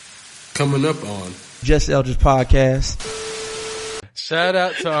coming up on Just Eldridge Podcast. Shout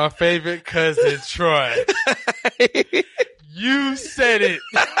out to our favorite cousin, Troy. You said it.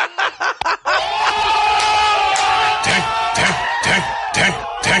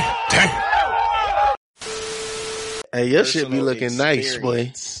 Hey, your shit be looking nice,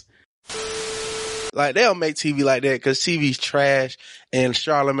 boy. Like, they don't make TV like that because TV's trash and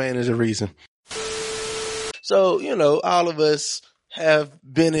Charlamagne is the reason. So, you know, all of us have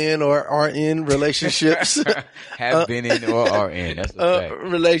been in or are in relationships. Have been in or are in. That's the fact.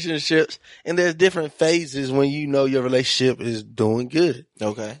 Relationships. And there's different phases when you know your relationship is doing good.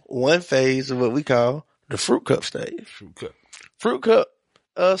 Okay. One phase of what we call the fruit cup stage. Fruit cup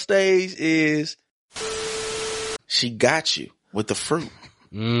stage is she got you with the fruit.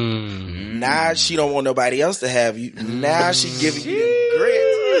 Now she don't want nobody else to have you. Now she giving you the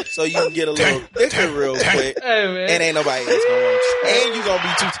grit so you can get a little thicker real quick. Hey, man. And ain't nobody else gonna want you. And you gonna be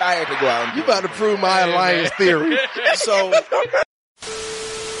too tired to go out and You about to prove my alliance theory. So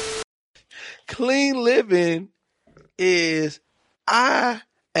Clean living is I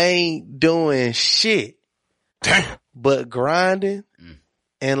ain't doing shit but grinding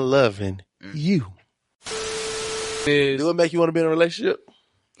and loving you. Do it make you want to be in a relationship?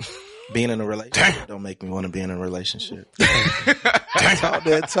 being in a relationship don't make me want to be in a relationship. Talk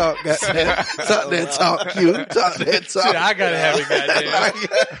that talk, goddamn. Talk that talk, Q. Talk that talk. Shit, I gotta have it,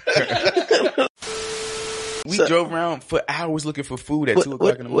 goddamn. We drove around for hours looking for food at 2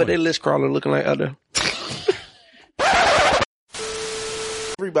 o'clock in the What they morning. list crawler looking like out there?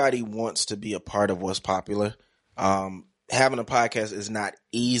 Everybody wants to be a part of what's popular. Having a podcast is not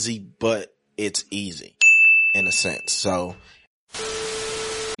easy, but it's easy in a sense. So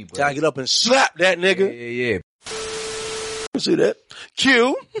I get up and slap that nigga. Yeah. See that?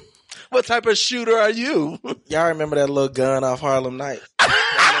 Q, what type of shooter are you? y'all remember that little gun off Harlem Night?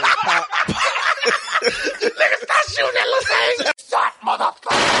 Nigga, stop shooting that little thing. Shot,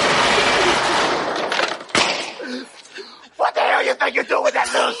 motherfucker. What the hell you think you're doing with that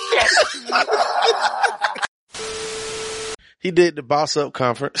little shit? He did the Boss Up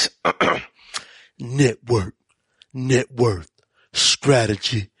Conference. Net worth,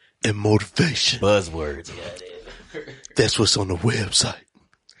 strategy, and motivation. Buzzwords. That's what's on the website.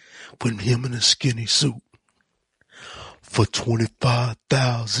 Putting him in a skinny suit for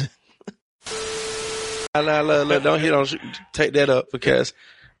 $25,000. No, don't hit on. Take that up because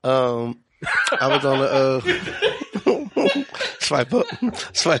I was on the swipe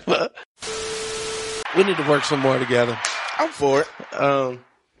up. We need to work some more together. I'm for it.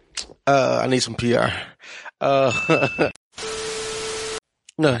 I need some PR. No,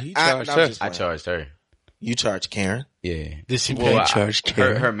 he charged her. I charged her. You charge Karen. Yeah. This you can't charge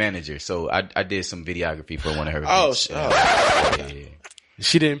Karen. Her manager. So I did some videography for one of her Oh, events. shit.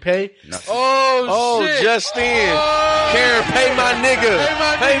 She didn't pay? No. Oh, shit. just in. Karen, pay my nigga.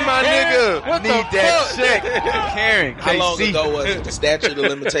 Pay my nigga. What Need the that fuck? check. Karen, How long KC. ago was it? The statute of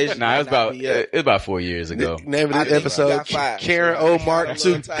limitations? Nah, it was about 4 years ago. Name of I this think episode, you got fired. Karen O. Mark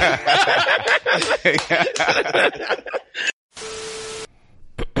 2.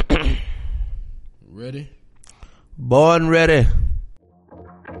 Ready? Born ready.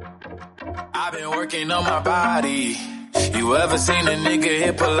 I've been working on my body. You ever seen a nigga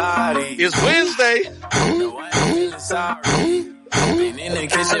hit Pilates? It's Wednesday. No, I ain't feeling sorry. Been in the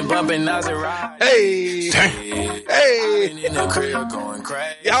kitchen bumping Maserati. Hey. Been in the crib going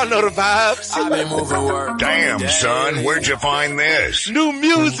crazy. Y'all know the vibes. I've been moving work. Damn, son, where'd you find this? New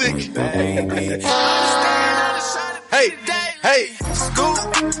music. Baby. Hey.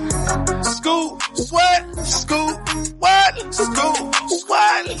 Scoop. Sweat. Scoop. What? Scoop.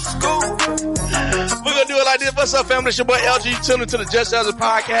 What? Scoop. We're going to do it like this. What's up, family? It's your boy LG. Tuning to the Just Eldridge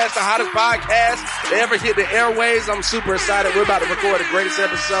Podcast, the hottest podcast to ever hit the airwaves. I'm super excited. We're about to record the greatest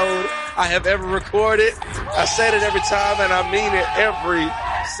episode I have ever recorded. I say it every time, and I mean it every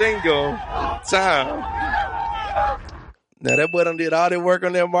single time. Now, that boy done did all that work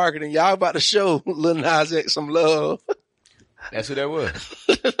on their marketing. Y'all about to show Lil Nas X some love. That's who that was.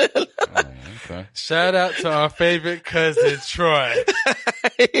 Okay. Shout out to our favorite cousin, Troy.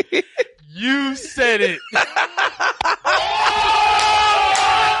 You said it.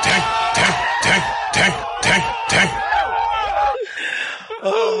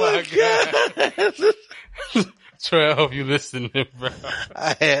 Oh my God. Troy, I hope you listening, bro.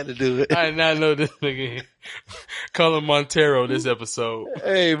 I had to do it. I did not know this nigga. Colin Montero this episode.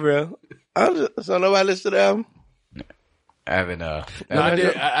 Hey, bro. So nobody listened to the album? I haven't, No,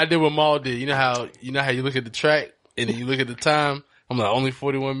 I did what Maul did. You know how you look at the track and then you look at the time? I'm like, only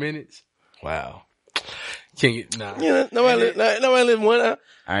 41 minutes? Wow. Can't get, nah. You know, nobody listened one.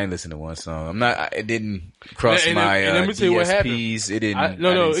 I ain't listened to one song. It didn't cross And my let me tell you what happened. DSPs. It didn't. I didn't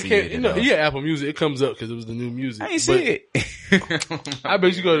it see can't. it You at know, all. he had Apple Music. It comes up because it was the new music. I ain't see it. I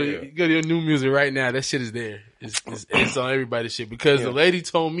bet you go to your new music right now. That shit is there. It's on everybody's shit because the lady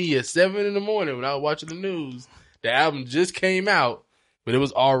told me at 7 a.m. when I was watching the news, the album just came out, but it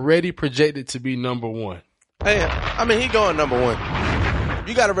was already projected to be number 1. Hey, I mean, he going number 1.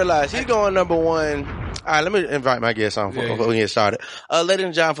 You got to realize he's going number 1. All right, let me invite my guest on before we get started. Ladies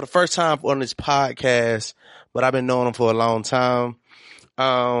and gentlemen, for the first time on this podcast, but I've been knowing him for a long time.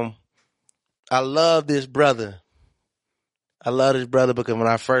 I love this brother. I love this brother because when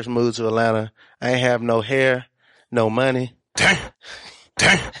I first moved to Atlanta, I ain't have no hair, no money. Damn.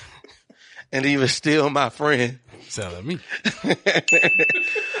 And he was still my friend. Sound like me.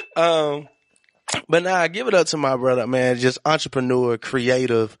 But now I give it up to my brother, man. Just entrepreneur,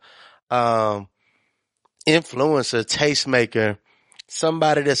 creative, influencer, tastemaker,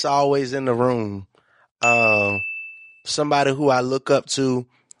 somebody that's always in the room, somebody who I look up to,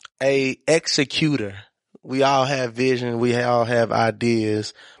 a executor. We all have vision, we all have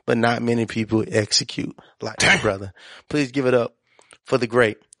ideas, but not many people execute like my brother. Please give it up for the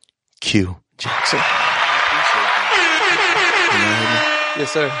great Q Jackson.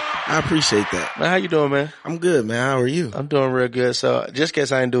 Yes, sir. I appreciate that. Man, how you doing, man? I'm good, man. How are you? I'm doing real good. So just in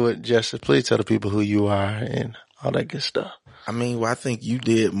case I didn't do it justice, please tell the people who you are and all that good stuff. I mean, well, I think you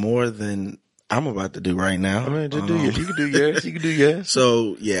did more than I'm about to do right now. I mean, just do yours. You can do yours. You can do yours.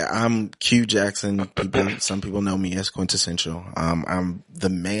 So yeah, I'm Q Jackson. Some people know me as Quintessential. I'm the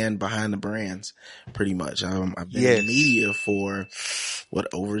man behind the brands, pretty much. I've been in media for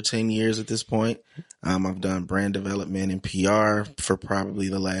over 10 years at this point. I've done brand development and PR for probably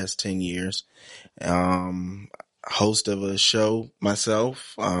the last 10 years. Host of a show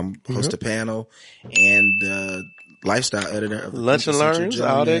myself, host a panel, and lifestyle editor of the Lunch and Learns,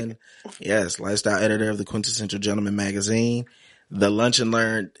 all that. Yes, lifestyle editor of the Quintessential Gentleman magazine. The Lunch and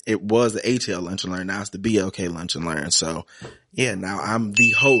Learn, it was the ATL Lunch and Learn. Now it's the BLK Lunch and Learn. So yeah, now I'm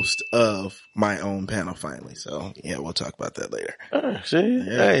the host of my own panel finally. So yeah, we'll talk about that later. See?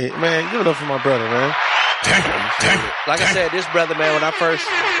 Yeah. Hey, man, give it up for my brother, man. Like I said, this brother, man, when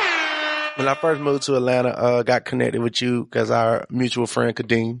I first moved to Atlanta, got connected with you because our mutual friend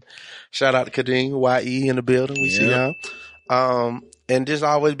Kadeem. Shout out to Kadeem, YE in the building. We see y'all. And just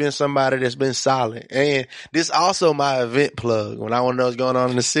always been somebody that's been solid. And this also my event plug. When I want to know what's going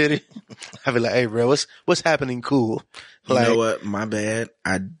on in the city, I be like, hey, bro, what's happening cool? You know what? My bad.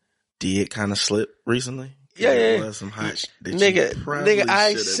 I did kind of slip recently. Yeah. There was some hot shit that Nigga,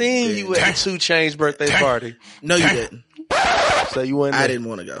 I seen you at 2 Chainz birthday party. No, you didn't. So you went there. I didn't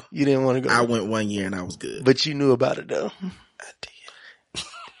want to go. You didn't want to go? I went 1 year and I was good. But you knew about it though. I did.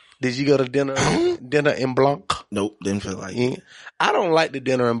 Did you go to dinner in Blanc? Nope, didn't feel like it. I don't like the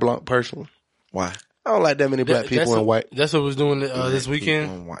dinner in Blanc personally. Why? I don't like that many black people in white. That's what was doing this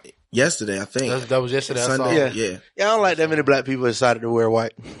weekend? Yesterday, I think. That was yesterday. Sunday, I saw. Yeah, I don't like that many black people decided to wear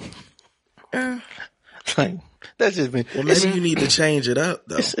white. Like, that's just me. Well, maybe you need to change it up,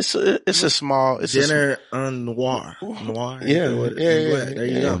 though. It's a small dinner on noir. Noir. Yeah. There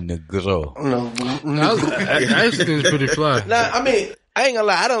you go. Negro. I used to think it's pretty fly. Nah, I mean, I ain't gonna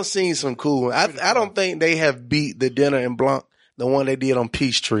lie. I don't seen some cool. I don't think they have beat the dinner in Blanc, the one they did on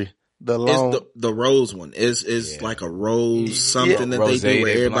Peachtree. The long, it's the rose one is like a rose something that they do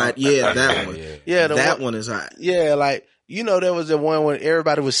with everybody. Yeah, that one. Yeah, that one is hot. Yeah, like, you know, there was the one when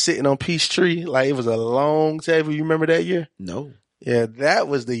everybody was sitting on Peachtree. Like, it was a long table. You remember that year? No. Yeah, that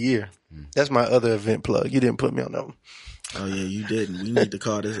was the year. That's my other event plug. You didn't put me on that one. Oh yeah, you didn't. We need to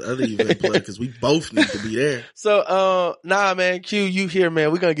call this other event plug because we both need to be there. So, nah, man, Q, you here,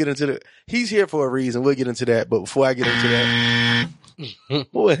 man. We're going to get into he's here for a reason. We'll get into that. But before I get into that.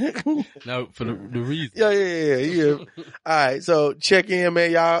 What? No, for the reason. Yeah. All right. So check in,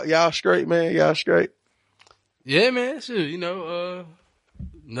 man. Y'all straight, man. Y'all straight. Yeah, man. Sure. You know,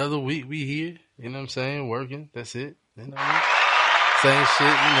 another week we here. You know what I'm saying? Working. That's it. You know, same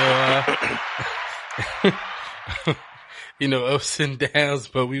shit. You know, you know, ups and downs,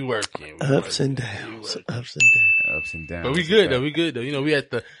 but we working. Ups and downs. But we good though. You know,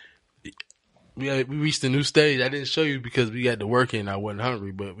 we reached a new stage. I didn't show you because we got to work in. I wasn't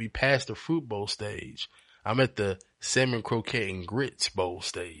hungry, but we passed the fruit bowl stage. I'm at the salmon croquette and grits bowl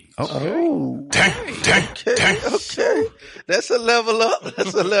stage. Oh, okay. That's a level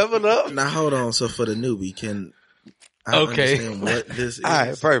up. Now hold on. So for the newbie, can I understand what this is? All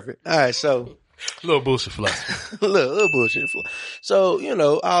right, perfect. All right, so little bullshit philosophy. little bullshit. So, you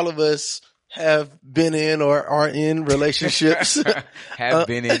know, all of us have been in or are in relationships. Have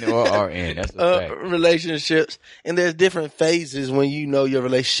been in or are in. That's a fact. Relationships. And there's different phases when you know your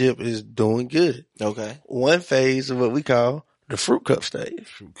relationship is doing good. Okay. One phase of what we call the fruit cup stage.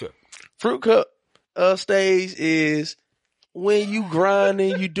 Fruit cup stage is when you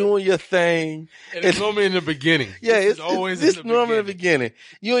grinding, you doing your thing. And it's normally in the beginning. Yeah, it's always in the normally in the beginning.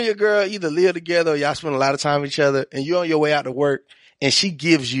 You and your girl either live together or y'all spend a lot of time with each other, and you're on your way out to work, and she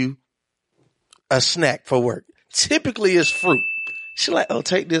gives you a snack for work. Typically it's fruit. She's like, oh,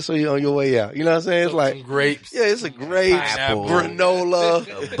 take this on your way out. You know what I'm saying? It's like grapes. Yeah, it's a grape,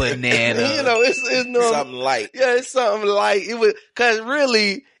 granola, a banana. You know, it's no, something light. Yeah, it's something light. It was, cause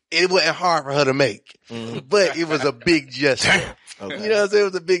really it wasn't hard for her to make, but it was a big gesture. Okay. You know what I'm saying? It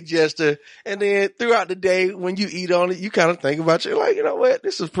was a big gesture. And then throughout the day, when you eat on it, you kind of think about it like, you know what?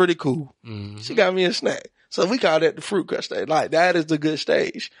 This is pretty cool. Mm-hmm. She got me a snack. So we call that the fruit cut stage. Like, that is the good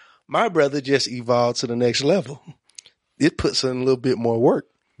stage. My brother just evolved to the next level. It puts in a little bit more work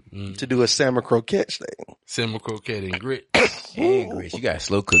to do a salmon croquette thing. Salmon croquette and grits. And grits. You got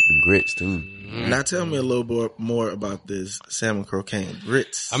slow cook them grits too. Mm-hmm. Now tell me a little more about this salmon croquette and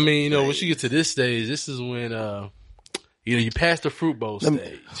grits. I mean, you know, once you get to this stage, this is when, you pass the fruit bowl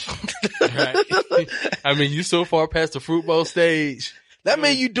stage. Right? I mean, you so far past the fruit bowl stage. That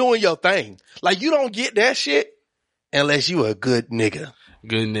means you doing your thing. Like, you don't get that shit unless you a good nigga.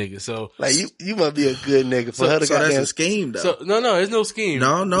 Good nigga. So, like, you must be a good nigga for her to that's a scheme, though. So, no, it's no scheme.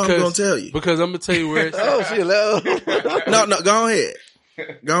 No, because, I'm going to tell you. Because I'm going to tell you where it's oh, shit. No, go ahead.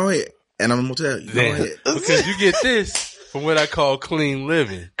 Go ahead. And I'm going to tell you. Go ahead. Because you get this from what I call clean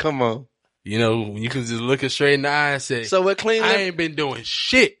living. Come on. You know, you can just look it straight in the eye and say, so what clean I ain't been doing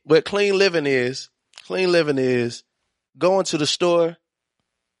shit. What clean living is going to the store,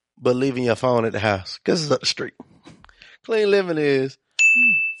 but leaving your phone at the house because it's up the street. Clean living is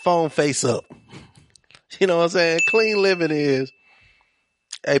phone face up. You know what I'm saying? Clean living is,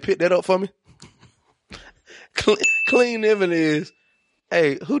 hey, pick that up for me. Clean living is,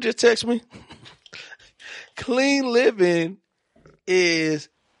 hey, who just texted me? Clean living is,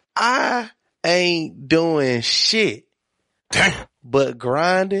 I ain't doing shit but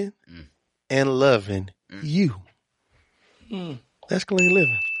grinding and loving you. That's clean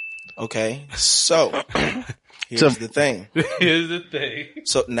living. Okay, so here's the thing. Here's the thing.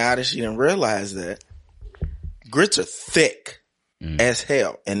 So now that she didn't realize that, grits are thick as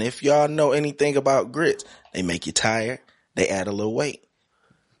hell. And if y'all know anything about grits, they make you tired. They add a little weight.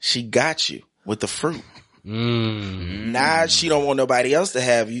 She got you with the fruit. Now she don't want nobody else to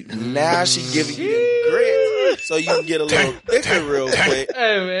have you. Now she giving you the grits so you can get a little thicker real quick.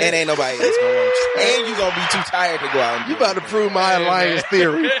 Hey, man. And ain't nobody else gonna want you. And you gonna be too tired to go out and You about to prove my alliance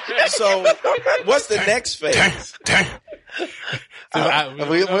theory. So what's the next phase? We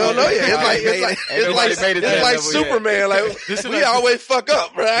don't know yet. It's like Superman. Like, we always fuck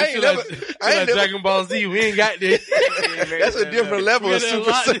up, right? I ain't Dragon Ball Z. We ain't got this. That's a different level of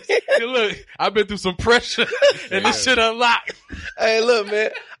Super Saiyan. Look, I've been through some pressure and this shit unlocked. Hey, look,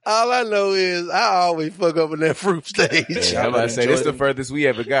 man. All I know is I always fuck up in that fruit stage. Yeah, I'm about to say, this is the furthest we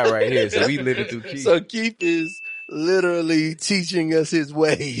ever got right here. So we living through Keith. So Keith is literally teaching us his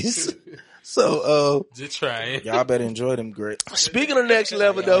ways. So, just trying. Y'all better enjoy them grits. Speaking of next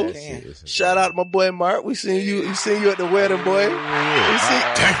level though, shout out to my boy Mark. We seen you at the wedding, boy.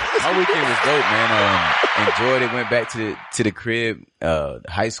 My weekend was dope, man. Enjoyed it. Went back to the crib.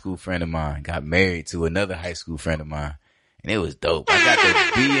 High school friend of mine got married to another high school friend of mine. And it was dope. I got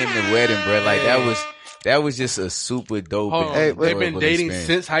to be in the wedding, bro. Like that was just a super dope. They've been dating experience.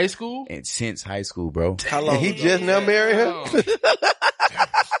 Since high school? And since high school, bro. How long? He just now married her?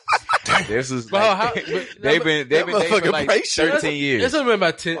 This was like, they've been dating for like 13 years. It's been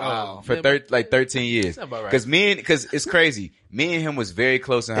about 10. Wow. For 13 years. That's about right. Cause it's crazy. Me and him was very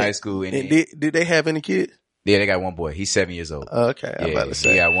close in high school. And did they have any kids? Yeah, they got one boy. He's 7 years old. Okay, I'm about to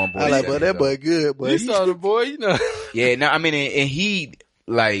say. He got one boy. I like, but that boy good, boy. You saw the boy, you know. Yeah, no, I mean, and he,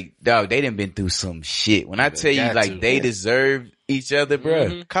 like, dog, they done been through some shit. When I tell you, like, they deserve each other, bro.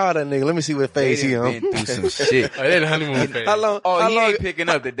 Mm-hmm. Call that nigga. Let me see what phase he on. They been through some shit. Oh, they the honeymoon phase. He ain't picking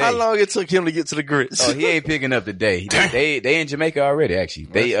up the day. How long it took him to get to the grits? Oh, he ain't picking up the day. They in Jamaica already, actually.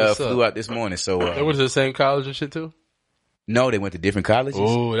 They flew out this morning, so. They went to the same college and shit, too? No, they went to different colleges.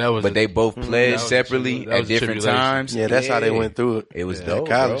 Oh, that was. But they both pledged separately at different times. Yeah, that's how they went through it. It was dope,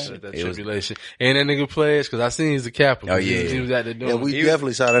 college. bro. That It was tribulation. And that nigga pledged because I seen he's a Kappa. Oh, yeah. He was at the door. Yeah, we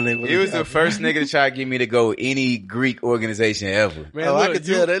definitely saw that nigga. He was the first nigga to try to get me to go any Greek organization ever. Man, I look, could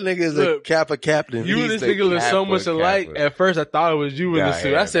tell that nigga is a Kappa captain. You and He's this nigga look so Kappa, much alike. Kappa. At first, I thought it was you in the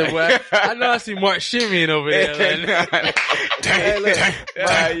suit. I said, well, I know I see Mark shimmying over there. Like, Hey, look,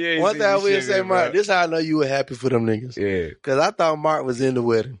 one thing I will say, Mark, this is how I know you were happy for them niggas. Yeah. Cause I thought Mark was in the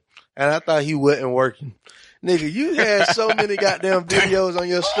wedding. And I thought he wasn't working. Nigga, you had so many goddamn videos on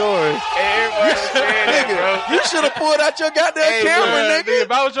your story. You should have pulled out your goddamn camera, nigga.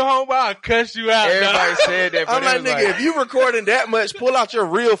 If I was your homeboy, I'd cuss you out. Everybody said that. I'm like, nigga, if you recording that much, pull out your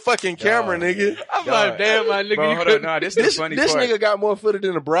real fucking camera, nigga. I'm like, damn, my nigga, Bro, you hold couldn't. on, this is the funny This part. nigga got more footage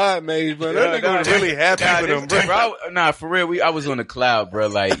than the bridesmaids, bro. That nigga was really happy for them, bro. For real, I was on the cloud, bro.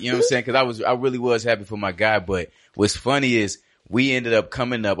 Like, you know what I'm saying? Cause I really was happy for my guy. But what's funny is we ended up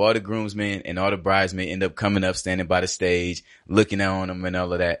coming up, all the groomsmen and all the bridesmen end up coming up, standing by the stage, looking on them and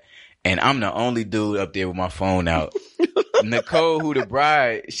all of that. And I'm the only dude up there with my phone out. Nicole, who the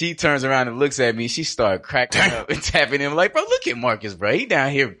bride, she turns around and looks at me. She started cracking up and tapping him like, bro, look at Marcus, bro. He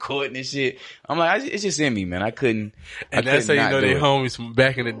down here recording and shit. I'm like, it's just in me, man. I couldn't. And that's how you know they homies from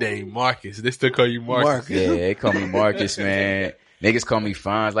back in the day. Marcus. They still call you Marcus. Yeah, they call me Marcus, man. Niggas call me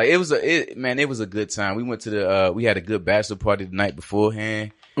Fonz. Like, it was a good time. We went to we had a good bachelor party the night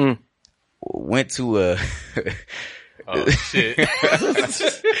beforehand. Went to oh, shit.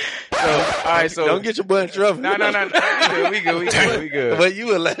 All right, so don't get your butt in trouble. No. We good. But you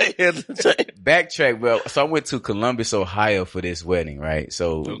were like, backtrack, bro. So I went to Columbus, Ohio for this wedding, right?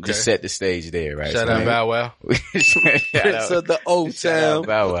 So just set the stage there, right? Shout out Bow Wow. Prince of the old town.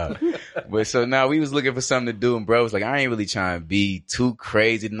 Bow Wow. But so now we was looking for something to do, and bro was like, I ain't really trying to be too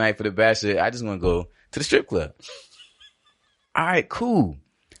crazy tonight for the bachelor. I just want to go to the strip club. All right, cool.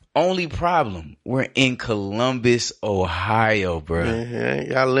 Only problem, we're in Columbus, Ohio, bro. Yeah,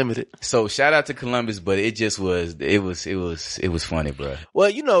 y'all limited. So shout out to Columbus, but it was funny, bro. Well,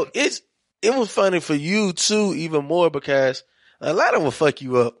 you know, it was funny for you too, even more because Atlanta will fuck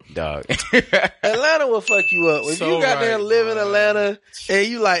you up. Dog. Atlanta will fuck you up. If you got there live in Atlanta and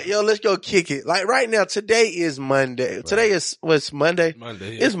you like, yo, let's go kick it. Like right now, today is Monday. Right. Today is, what's Monday?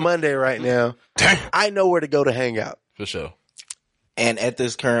 Monday. Yeah. It's Monday right now. I know where to go to hang out. For sure. And at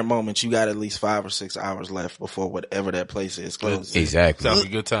this current moment, you got at least 5 or 6 hours left before whatever that place is closed. Exactly. Sounds like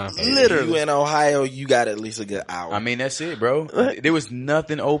a good time. Literally. You in Ohio, you got at least a good hour. I mean, that's it, bro. There was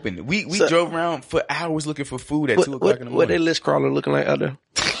nothing open. We drove around for hours looking for food at 2 o'clock in the morning. What they list crawler looking like out there?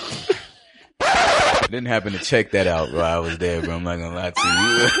 Didn't happen to check that out while I was there, bro. I'm not gonna lie to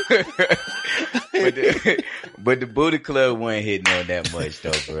you. but the booty club wasn't hitting on that much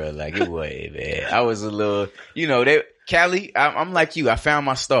though, bro. Like it wasn't, man. I was a little, Cali, I'm like you. I found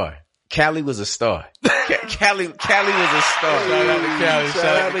my star. Cali was a star. Cali was a star. Shout out to Cali.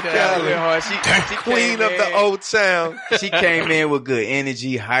 Shout out to Cali. She Queen of the old town. She came in with good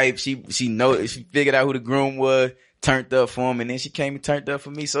energy, hype. She figured out who the groom was, turned up for him, and then she came and turned up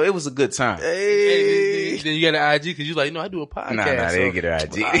for me. So it was a good time. Hey. Then you got an IG because you like, I do a podcast. Nah, they didn't get her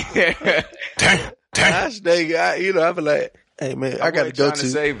IG. Gosh, dang, I be like, hey man, I got to go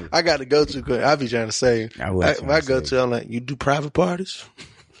to. I be trying to save. I go to, I'm like, you do private parties?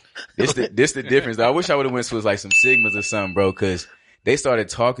 This the difference. I wish I would have went to like some Sigmas or something, bro, because they started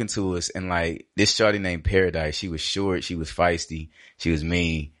talking to us and like this shorty named Paradise. She was short, she was feisty, she was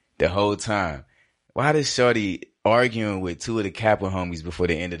mean the whole time. Why this shorty arguing with 2 of the Kappa homies before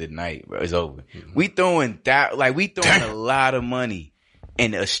the end of the night, bro? It's over. Mm-hmm. We throwing a lot of money.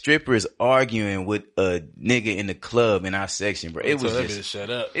 And a stripper is arguing with a nigga in the club in our section, bro. It was just shut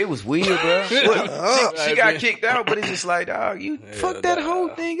up. It was weird, bro. She got kicked out, but it's just like, dog, you fucked that whole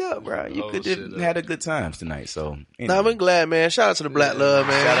thing up, bro. You could have had a good time tonight. So, anyway. I've been glad, man. Shout out to the Black Love,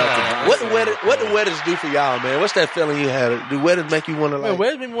 man. Shout out to what the weddings do for y'all, man? What's that feeling you had? Do weddings make you want to like?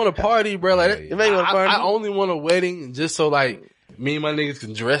 Weddings make me want to party, bro. Like it make you want to party. I only want a wedding just so like me and my niggas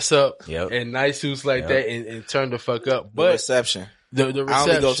can dress up in nice suits like that and turn the fuck up. But the reception. The reception. I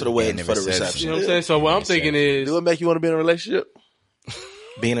only go to the wedding for the reception. You know what I'm saying? So what I'm thinking is, do it make you want to be in a relationship?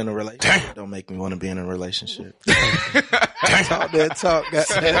 Being in a relationship don't make me want to be in a relationship. Talk that talk,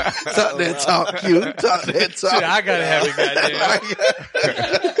 goddamn. Talk that talk, Q. Talk that talk. Shit, I gotta have it,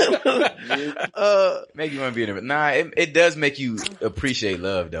 goddamn. Make you want to be in a it does make you appreciate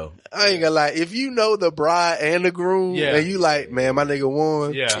love, though. I ain't gonna lie. If you know the bride and the groom, and you like, man, my nigga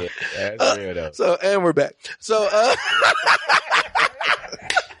won. Yeah, that's real though. So, and we're back. So,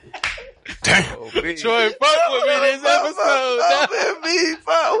 Troy, fuck with me this episode.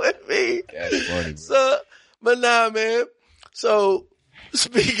 Fuck with me. That's funny. So, but nah, man. So,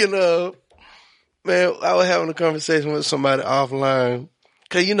 speaking of, man, I was having a conversation with somebody offline.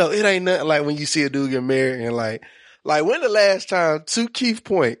 Cause you know, it ain't nothing like when you see a dude get married and like when the last time, to Keith's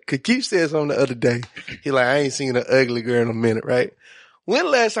point, cause Keith said something the other day. He like, I ain't seen an ugly girl in a minute, right? When the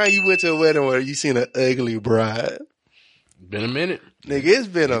last time you went to a wedding where you seen an ugly bride? Been a minute. Nigga, it's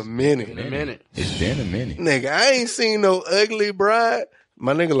been a minute. It's been a minute. Nigga, I ain't seen no ugly bride.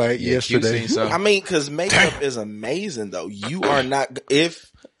 My nigga like yesterday. I mean, cause makeup is amazing though. You are not,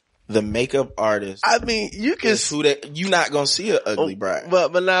 if the makeup artist, I mean, you can, you not gonna see an ugly bride.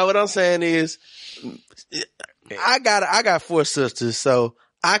 But now what I'm saying is, I got 4 sisters, so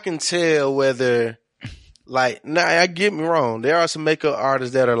I can tell whether, like, I get me wrong. There are some makeup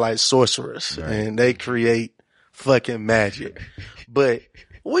artists that are like sorcerers and they create fucking magic. But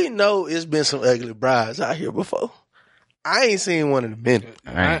we know it's been some ugly brides out here before. I ain't seen one in a minute.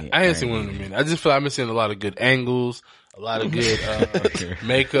 I ain't seen one in a minute. I just feel like I've been seeing a lot of good angles, a lot of good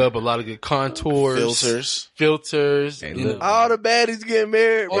makeup, a lot of good contours, filters. You know. All the baddies getting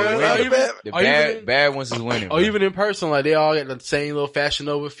married, bro. The bad ones is winning. Or even in person, like they all got the same little Fashion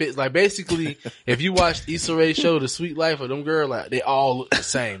Nova fits. Like basically, if you watched Issa Rae's show, The Sweet Life of them girls, like they all look the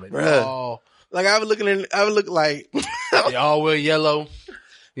same. Like, they all, like I would look like they all wear yellow.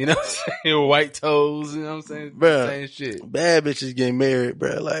 You know what I'm saying? White toes, you know what I'm saying? Bruh, same shit. Bad bitches getting married,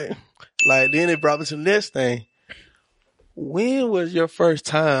 bro. Like then it brought me to the next thing. When was your first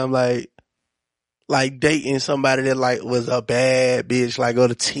time like dating somebody that like was a bad bitch, like go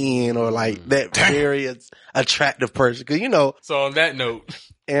to 10 or like that very attractive person? Cause you know. So on that note.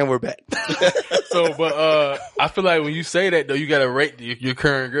 And we're back. I feel like when you say that though, you gotta rate your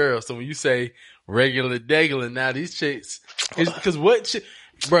current girl. So when you say regular, now these chicks, cause what chick,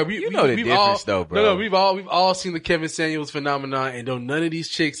 bro, we've all seen the Kevin Samuels phenomenon, and don't none of these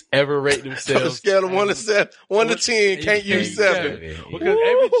chicks ever rate themselves. Scale of 1 to 10, can't use 7. Because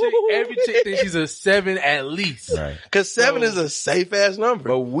every chick thinks she's a 7 at least. Right. Cause 7 is a safe ass number.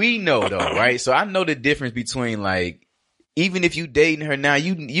 But we know though, right? So I know the difference between like, even if you dating her now,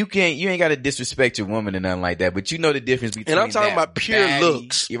 you ain't got to disrespect your woman or nothing like that, but you know the difference between. And I'm talking about pure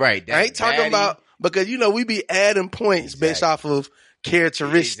looks. You're right. I ain't talking about, because you know, we be adding points based off of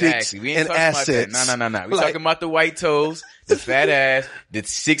characteristics we ain't and talking assets. About that. No. We're talking about the white toes, the fat ass, the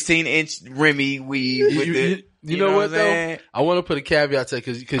 16-inch Remy weave. You know what though? I want to put a caveat to it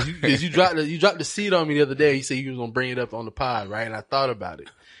because you dropped the seed on me the other day. You said you was gonna bring it up on the pod, right? And I thought about it.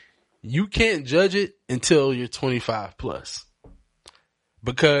 You can't judge it until you're 25 plus,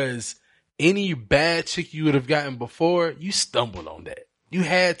 because any bad chick you would have gotten before, you stumbled on that. You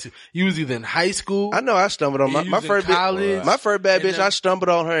had to. You was either in high school. I know I stumbled on my first college. My first bad bitch. I stumbled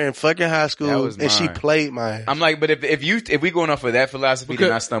on her in fucking high school, and she played my ass. I'm like, but if we going off of that philosophy,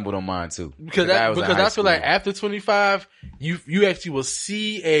 then I stumbled on mine too. Because I feel like after 25, you actually will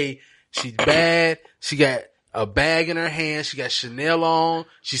see she's bad. She got a bag in her hand. She got Chanel on.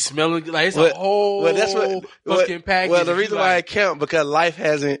 She's smelling like it's a whole fucking package. Well, the reason why I count, because life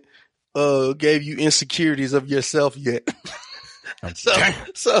hasn't gave you insecurities of yourself yet.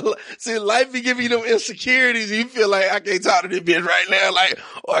 So see, life be giving you them insecurities. You feel like I can't talk to this bitch right now. Like,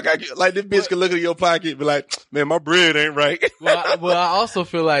 like this bitch can look at your pocket and be like, man, my bread ain't right. Well, I also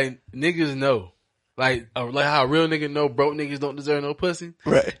feel like niggas know. Like how a real nigga know broke niggas don't deserve no pussy.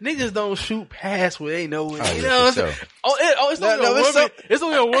 Right. Niggas don't shoot past where they know it. You know what I'm saying? It's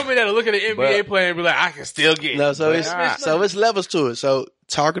only a woman that'll look at an NBA player and be like, I can still get it. No, so it's levels to it. So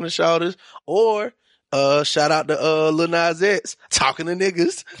talking to shoulders, or shout out to Lil Nas X, talking to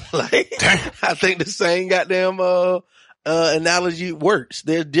niggas. Like, I think the same goddamn analogy works.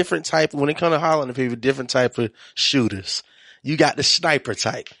 There's different type, when it comes to hollering people, different type of shooters. You got the sniper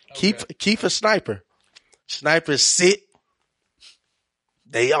type. Okay. Keep a sniper. Snipers sit.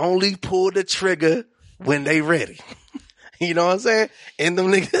 They only pull the trigger when they ready. You know what I'm saying? And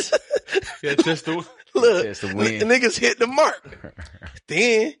them niggas. Niggas hit the mark.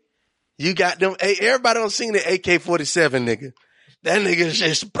 Then you got them. Everybody don't seen the AK-47 nigga. That nigga's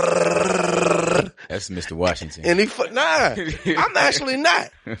just. That's Mr. Washington. And I'm actually not.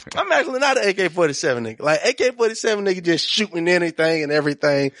 I'm actually not an AK-47 nigga. Like, AK-47 nigga just shooting anything and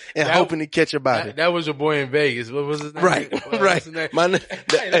everything and hoping to catch a body. That was your boy in Vegas. What was his name? Right.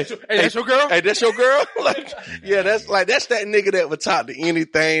 Hey, that's your girl? Hey, that's your girl? Like, yeah, that's that nigga that would talk to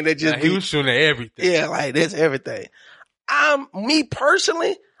anything that just he was shooting at everything. Yeah, like, that's everything. Me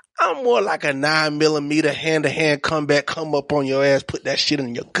personally, I'm more like a 9mm hand-to-hand comeback, come up on your ass, put that shit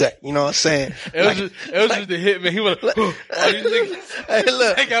in your gut. You know what I'm saying? It was just the hit, man. He went, hey,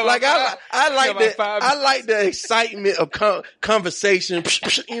 look, like I like the excitement of conversation.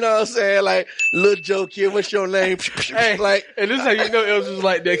 You know what I'm saying? Like, little joke here, what's your name? Hey, like, and this is how you know it was just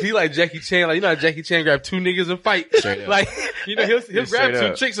like that. He like Jackie Chan. Like, you know how Jackie Chan grab two niggas and fight? Like, you know, he'll grab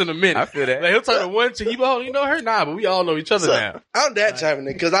two chicks in a minute. I feel that. Like, he'll talk to one chick. He be, you know her? Nah, but we all know each other now. I'm that type of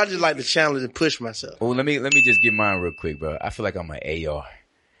nigga, cause I just like to challenge and push myself. Well, let me just get mine real quick, bro. I feel like I'm an AR.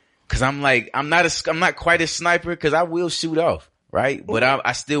 Cause I'm not quite a sniper, cause I will shoot off, right? But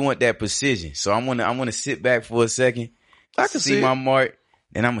I still want that precision. So I'm gonna sit back for a second. I can see my mark,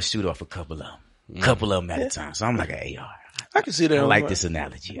 and I'm gonna shoot off a couple of them at a time. So I'm like an AR. I can see that. I like this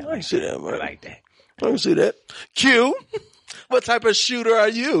analogy. I can see that, man. I like that. I can see that. Q, what type of shooter are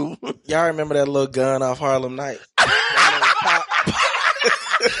you? Y'all remember that little gun off Harlem Night?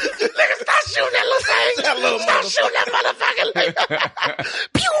 Nigga, stop shooting that little thing. Stop shooting that motherfucker.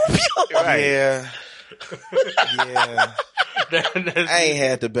 Pew, pew. Right. Yeah. I ain't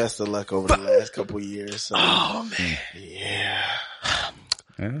had the best of luck over the last couple of years. So. Oh, man. Yeah.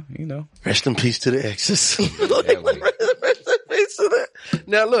 You know. Rest in peace to the exes. Rest in peace to that.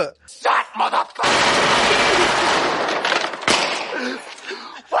 Now look. Shot, motherfucker!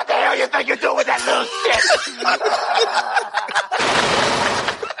 What the hell you think you do with that little shit?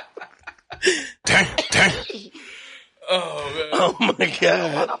 Dang. Oh, man. Oh, my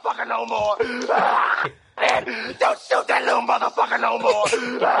God. Motherfucker no more. Man, don't shoot that little motherfucker no more.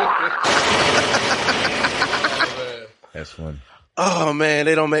 That's funny. Oh, man.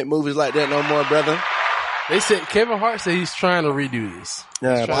 They don't make movies like that no more, brother. They said, Kevin Hart said he's trying to redo this.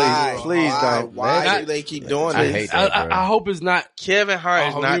 Yeah, please don't. Why do they keep doing I this? hate that, bro. I hope it's not. Kevin Hart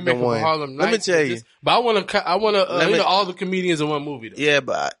is not the one. Let me tell you. But I want to, all the comedians in one movie, though. Yeah,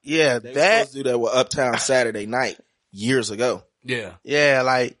 but, yeah, They were that. supposed to do that with Uptown Saturday Night years ago. Yeah. Yeah,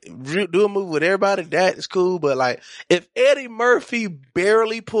 like, do a movie with everybody, that is cool, but like, if Eddie Murphy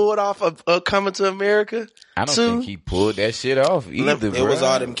barely pulled off a Coming to America, I don't think he pulled that shit off either, It was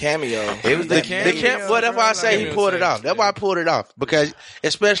all them cameos. It was the cameos. Well, that's why I say he pulled it off. That's why I pulled it off. Because,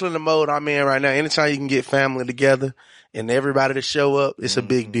 especially in the mode I'm in right now, anytime you can get family together and everybody to show up, it's a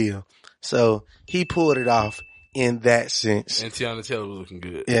big deal. So, he pulled it off in that sense. And Tiana Taylor was looking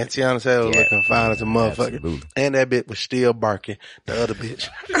good. Yeah, Tiana Taylor was looking fine as a motherfucker. Absolutely. And that bitch was still barking, the other bitch.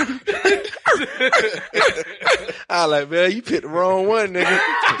 I like, man, you picked the wrong one, nigga.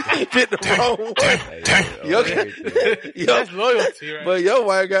 You picked the wrong one. That's loyalty, right? But your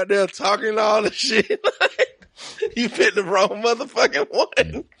wife got there talking all the shit. You picked the wrong motherfucking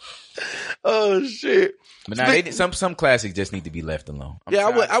one. Oh shit. But now some classics just need to be left alone. I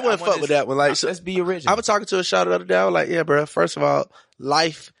wouldn't fuck with that one. Like, let's be original. I was talking to a shot the other day. I was like, yeah, bro. First of all,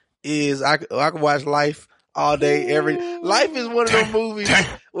 Life is I can watch Life all day. Life is one of those movies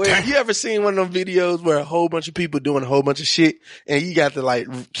where you ever seen one of them videos where a whole bunch of people doing a whole bunch of shit and you got to like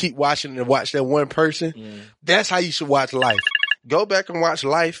keep watching and watch that one person. That's how you should watch Life. Go back and watch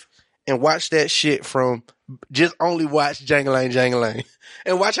Life and watch that shit from just only watch Jangalang Jangalang.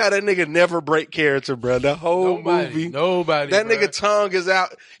 And watch how that nigga never break character, bro. The whole movie. Nobody. That bro. nigga tongue is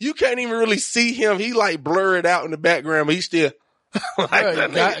out. You can't even really see him. He like blurred out in the background, but he's still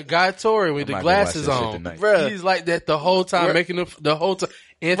like Guy Torrey with the glasses on. Bruh. He's like that the whole time, making the whole time.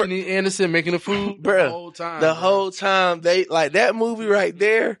 Anthony Anderson making the food the whole time. The whole time they like that movie right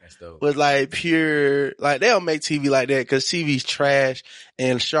there was like pure. Like they don't make TV like that because TV's trash,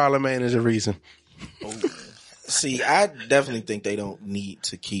 and Charlamagne is a reason. See, I definitely think they don't need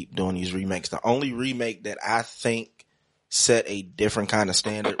to keep doing these remakes. The only remake that I think set a different kind of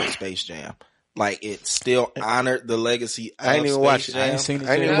standard was Space Jam. Like, it still honored the legacy of I ain't even watch it. Jam, I ain't seen it.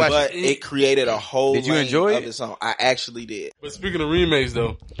 I ain't even watch but it. it created a whole Did you lane enjoy of it? its own. I actually did. But speaking of remakes,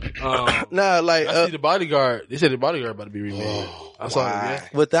 though, nah, like I see The Bodyguard. They said The Bodyguard about to be remade. I saw it. Yeah.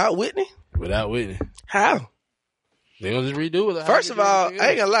 Without Whitney? Without Whitney. How? They gonna just redo it. First of all, I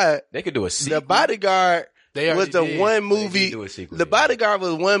ain't gonna lie. They could do a sequel. The Bodyguard was the one movie. do a sequel, The Bodyguard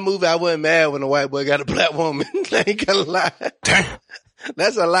was one movie I wasn't mad when the white boy got a black woman. I ain't gonna lie.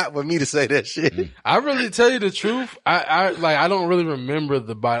 That's a lot for me to say that shit. I really tell you the truth. I don't really remember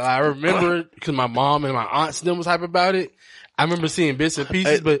the body. I remember it because my mom and my aunts them was hype about it. I remember seeing bits and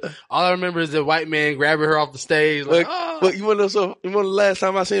pieces, but all I remember is the white man grabbing her off the stage. Like, But you wanna know the last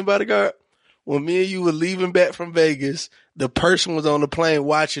time I seen Bodyguard? When me and you were leaving back from Vegas, the person was on the plane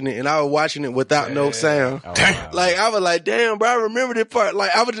watching it, and I was watching it without no sound. Oh, wow. Like, I was like, damn, bro, I remember this part.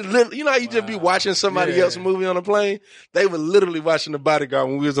 Like, I was just you know how you just be watching somebody else's movie on the plane? They were literally watching The Bodyguard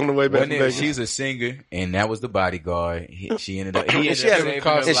when we was on the way back from Vegas. She's a singer, and that was The Bodyguard. She ended up.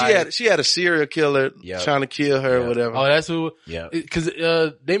 She had a serial killer trying to kill her or whatever. Oh, that's who. Yeah, because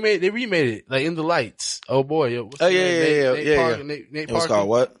they remade it like In the Lights. Oh boy, Yeah. Nate It was called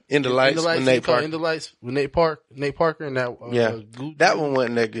what? In the Lights. In the Lights with Nate Parker and that. That one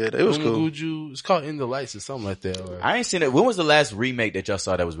wasn't that good. It was cool. It's called In the Lights or something like that. Or, I ain't seen it. When was the last remake that y'all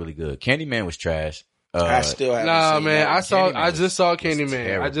saw that was really good? Candyman was trash. I still haven't seen man. that. I just saw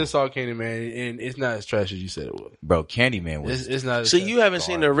Candyman. I just saw Candyman, and it's not as trash as you said it was. Bro, Candyman was. It's not. So you haven't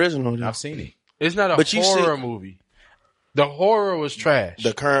seen the original? Though. I've seen it. It's not a horror movie. The horror was trash.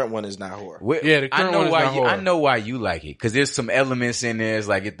 The current one is not horror. The current one is not horror. I know why you like it, because there's some elements in there. It's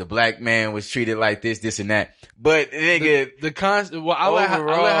like if the black man was treated like this, and that. But nigga, the concept. Well, I like how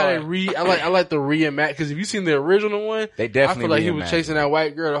they I like the reimact, because if you seen the original one, they definitely. I feel like he was chasing that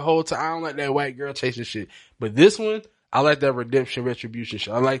white girl the whole time. I don't like that white girl chasing shit. But this one, I like that redemption, retribution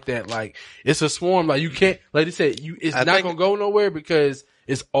shit. I like that. Like, it's a swarm. Like, you can't, like they said, it's not gonna go nowhere, because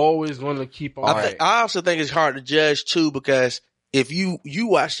it's always going to keep on. I also think it's hard to judge too, because if you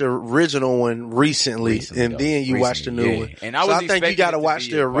watched the original one recently and then you watch the new one, and I think you got to watch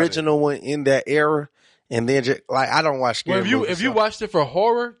the original one in that era, and then just, like, I don't watch scary movies. If you watched it for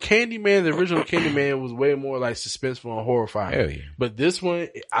horror, Candyman, the original Candyman was way more like suspenseful and horrifying. Hell yeah. But this one,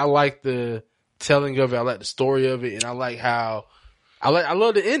 I like the telling of it. I like the story of it, and I like how I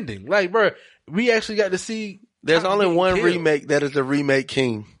love the ending. Like, bro, we actually got to see. There's only one remake that is the remake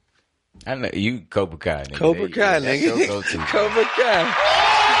king. I know you, Cobra Kai, nigga. Cobra Kai, nigga. Cobra Kai.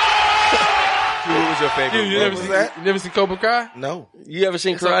 What was your favorite? You never seen Cobra Kai? No. You ever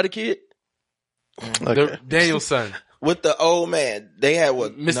seen Karate Kid? Okay. Daniel's son. With the old man, they had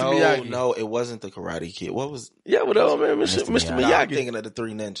what? Mr. Miyagi. No, it wasn't the Karate Kid. What was? Yeah, with the old man, Mr. Miyagi. I'm thinking of the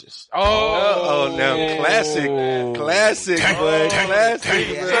Three Ninjas. Now classic, boy, classic.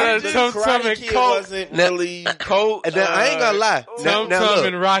 Karate Kid wasn't really cold. And I ain't gonna lie. Tum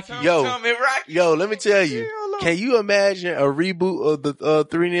and Rocky. Yo, let me tell you. Can you imagine a reboot of the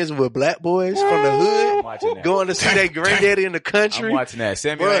Three Ninjas with black boys from the hood going to see their granddaddy in the country? I'm watching that.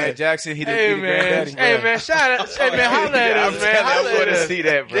 Samuel L. Jackson, he didn't be the granddaddy. Hey man, shout out. Hey man, holla at us, man. I want to see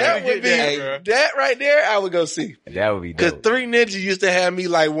that, bro. That would be that right there. I would go see. That would be because dope. Three Ninjas used to have me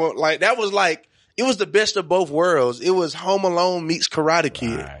like that was like. It was the best of both worlds. It was Home Alone meets Karate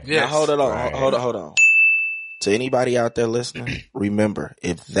Kid. Right. Yes. Now hold on. To anybody out there listening, remember,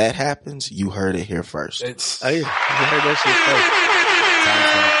 if that happens, you heard it here first. You heard that shit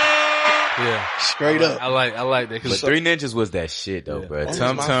first. Yeah, straight up. I like that. But Three Ninjas was that shit though, bro.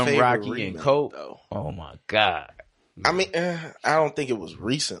 Tum Rocky, and Colt. Oh my god. I mean, I don't think it was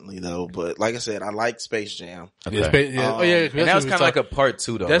recently though, but like I said, I like Space Jam. Okay. And that was kind of like a part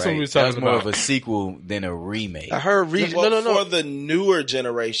 2 though. That's right? what we were talking about. More about. of a sequel than a remake. I heard for the newer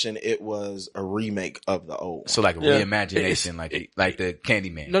generation, it was a remake of the old. So like a reimagination, like the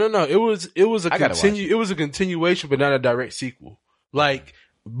Candyman. No. It was a continuation, but not a direct sequel. Like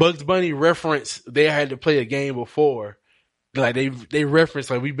Bugs Bunny referenced, they had to play a game before. Like they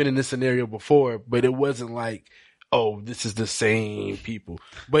referenced like we've been in this scenario before, but it wasn't like, oh, this is the same people.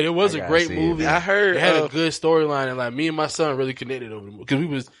 But it was a great movie. I heard it had a good storyline, and like me and my son really connected over the movie because we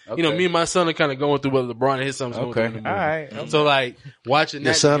was, me and my son are kind of going through what LeBron and his son was going through in the movie. All right. So like watching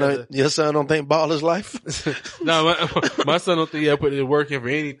that, your son don't think ball is life. No, my son don't think he put it working for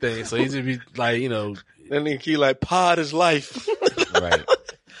anything. So he's just be like, that nigga he like pod is life. Right.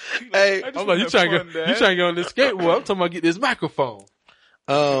 Hey, I'm like, you trying to get on this skateboard? I'm talking about get this microphone.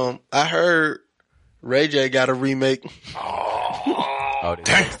 I heard Ray J got a remake. That's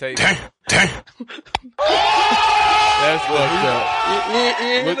fucked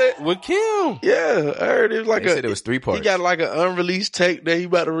up. With Kim. Yeah, I heard it was like said it was 3 parts. He got like an unreleased tape that he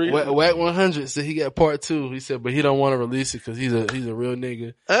about to release. Wack 100 said he got part 2. He said, but he don't want to release it because he's a real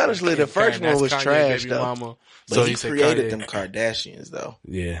nigga. Honestly, the first one was trash though. Mama. But so he created them Kardashians though.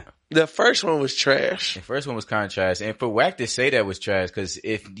 Yeah. The first one was trash. The first one was kind of trash. And for Wack to say that was trash, because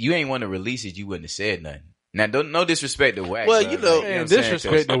if you ain't want to release it, you wouldn't have said nothing. Now, no disrespect to Wack. Well,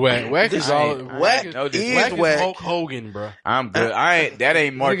 disrespect to Wack. Wack is Wack is Hulk Hogan, bro. I'm good. That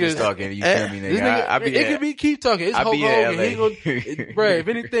ain't Marcus talking. You feel me, nigga? It could be keep talking. It's Hulk Hogan. Bro, if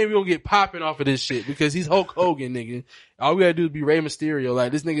anything, we gonna get popping off of this shit because he's Hulk Hogan, nigga. All we gotta do is be Rey Mysterio.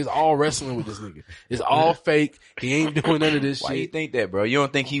 Like, this nigga's all wrestling with this nigga. It's all fake. He ain't doing none of this shit. Why you think that, bro? You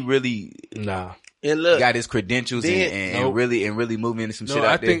don't think he really and look, got his credentials and really moving into some shit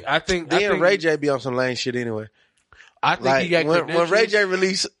out there? I think Ray J be on some lame shit anyway. I think he got when Ray J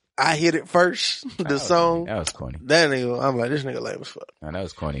released I Hit It First, the song. That was corny. That nigga, I'm like, this nigga lame as fuck. No, that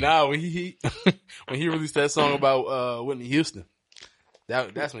was corny. Nah, when he when he released that song about Whitney Houston,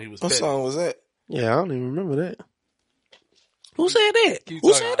 that's when he was. What song was that? Yeah, I don't even remember that. Who said that? Keep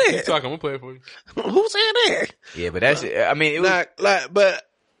Who talking, said that? Keep talking. I'm gonna play it for you. Who said that? Yeah, but that's, I mean, it was. But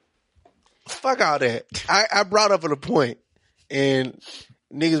fuck all that. I brought up at a point and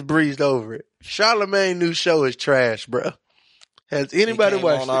niggas breezed over it. Charlamagne new show is trash, bro. Has anybody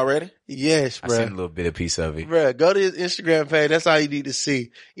watched it already? Yes, bro. I seen a little bit of piece of it. Bro, go to his Instagram page. That's all you need to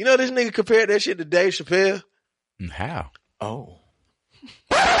see. You know this nigga compared that shit to Dave Chappelle? How? Oh.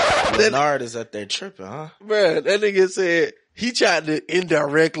 Leonard is up there tripping, huh? Bro, that nigga said he tried to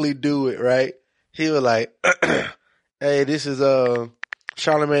indirectly do it, right? He was like, hey, this is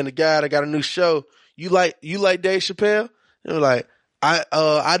Charlamagne the Guy. I got a new show. You like Dave Chappelle? He was like,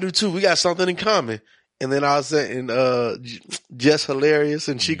 I do too. We got something in common. And then I was saying, Just Hilarious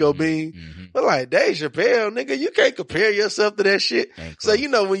and Chico Bean. But like, Dave Chappelle, nigga, you can't compare yourself to that shit. So, you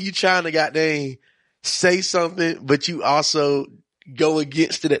know, when you trying to goddamn say something, but you also go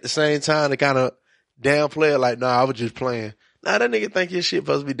against it at the same time to kind of downplay it, like, nah, I was just playing. Nah, that nigga think his shit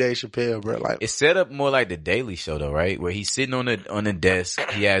supposed to be Dave Chappelle, bro. Like, it's set up more like the Daily Show though, right? Where he's sitting on the desk,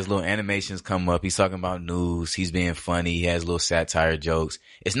 he has little animations come up, he's talking about news, he's being funny, he has little satire jokes.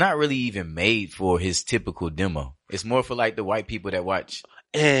 It's not really even made for his typical demo. It's more for like the white people that watch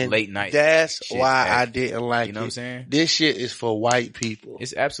late night. That's why I didn't like it. You know what I'm saying? This shit is for white people.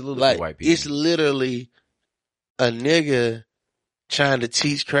 It's absolutely like, for white people. It's literally a nigga trying to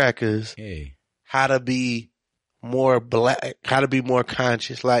teach crackers how to be more black, how to be more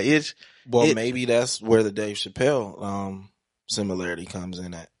conscious. Like maybe that's where the Dave Chappelle similarity comes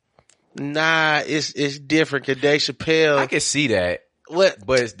in at. Nah, it's different. Cause Dave Chappelle, I can see that. What?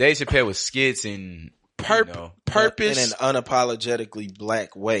 But it's Dave Chappelle with skits and purpose in an unapologetically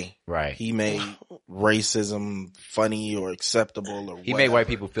black way. Right. He made racism funny or acceptable or he made white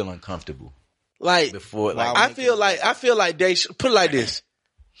people feel uncomfortable. Like before, like I feel like Dave, put it like this: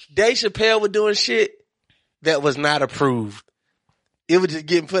 Dave Chappelle was doing shit that was not approved. It was just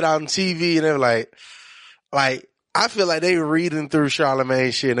getting put out on TV, and they were like I feel like they were reading through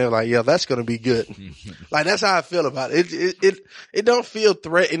Charlamagne shit, and they were like, "Yeah, that's gonna be good." Like that's how I feel about it. It don't feel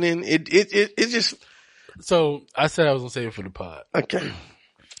threatening. It just. So I said I was gonna save it for the pod. Okay.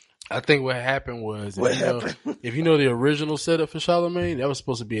 I think what happened was, if you know the original setup for Charlamagne, that was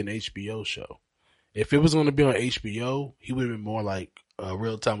supposed to be an HBO show. If it was going to be on HBO, he would have been more like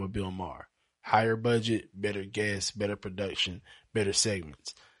Real Time with Bill Maher. Higher budget, better guests, better production, better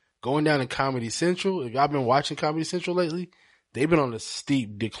segments. Going down to Comedy Central, if y'all been watching Comedy Central lately, they've been on a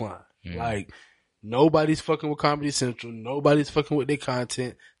steep decline. Like, nobody's fucking with Comedy Central. Nobody's fucking with their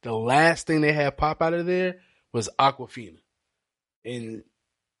content. The last thing they had pop out of there was Aquafina. And,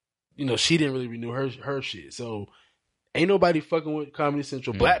 you know, she didn't really renew her shit. So, ain't nobody fucking with Comedy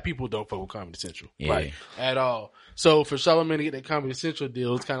Central. Black people don't fuck with Comedy Central. Like, at all. So, for Charlamagne to get that Comedy Central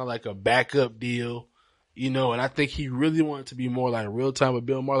deal, it's kind of like a backup deal, you know, and I think he really wanted to be more like Real Time with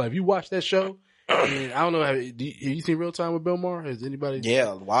Bill Maher. Like, if you watch that show, and I don't know, have you seen Real Time with Bill Maher? Has anybody?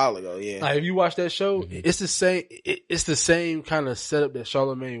 Yeah, a while ago, yeah. Like, if you watch that show, it's the same, it's the same kind of setup that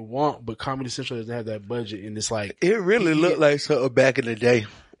Charlamagne want, but Comedy Central doesn't have that budget, and it's like. It really looked like something back in the day.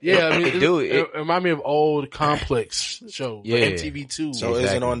 Yeah, I mean, it remind me of old Complex show, MTV2. So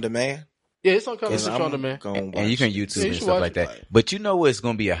is it on demand? Yeah, it's on Comedy Central on demand. And you can YouTube and stuff like that. But you know what's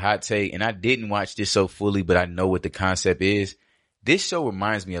going to be a hot take, and I didn't watch this show fully, but I know what the concept is. This show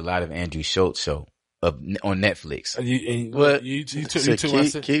reminds me a lot of Andrew Schultz show on Netflix.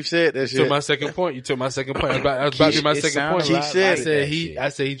 Keith said that shit. You took my second point. You took my second point. I was about to be my second point. I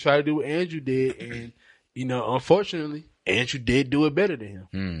said he tried to do what Andrew did, and you know, unfortunately, Andrew did do it better than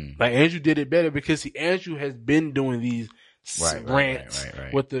him. Like Andrew did it better because Andrew has been doing these rants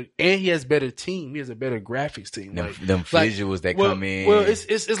with and he has better team. He has a better graphics team. Them visuals that come in. Well,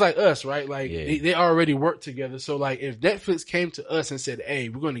 it's like us, right? Like they already work together. So like if Netflix came to us and said, "Hey,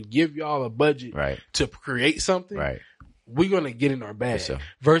 we're going to give y'all a budget to create something," we're going to get in our bag.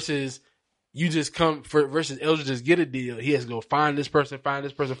 Versus you just versus Elgin just get a deal. He has to go find this person,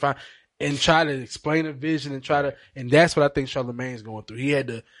 and try to explain a vision and that's what I think Charlamagne's going through. He had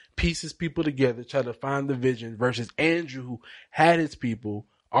to piece his people together, try to find the vision versus Andrew, who had his people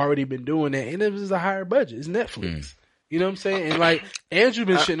already been doing that. And it was a higher budget. It's Netflix. You know what I'm saying? And like Andrew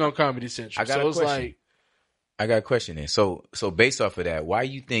been shitting on Comedy Central. I got a question then. So based off of that, why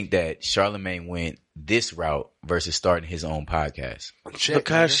you think that Charlamagne went this route versus starting his own podcast?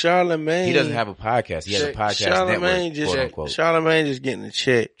 Because Charlamagne, he doesn't have a podcast. He has a podcast network, quote unquote. Charlamagne just getting a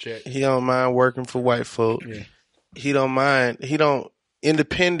check. He don't mind working for white folk. he don't mind.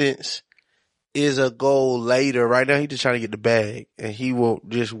 Independence is a goal later. Right now, he's just trying to get the bag, and he will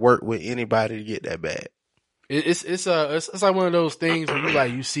just work with anybody to get that bag. It's like one of those things where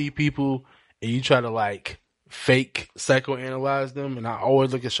you see people and you try to like fake psychoanalyze them. And I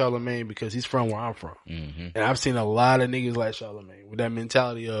always look at Charlamagne because he's from where I'm from, and I've seen a lot of niggas like Charlamagne with that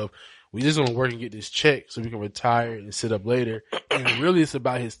mentality of we just want to work and get this check so we can retire and sit up later. And really, it's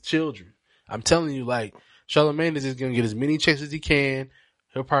about his children. I'm telling you, like Charlamagne is just gonna get as many checks as he can.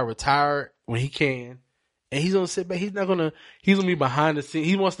 He'll probably retire when he can. And he's gonna sit back. He's gonna be behind the scenes.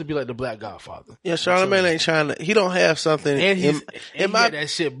 He wants to be like the Black Godfather. Yeah, Charlamagne ain't trying to. He don't have something. And he got that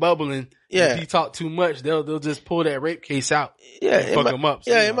shit bubbling. Yeah, if he talk too much, they'll just pull that rape case out. Yeah, and fuck him up.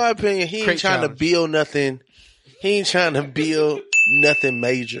 So, in my opinion, he ain't trying to build nothing. He ain't trying to build nothing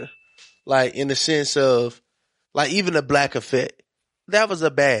major. Like in the sense of, like even the Black Effect, that was a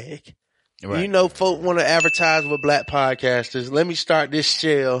bag. Right. You know, folk want to advertise with black podcasters. Let me start this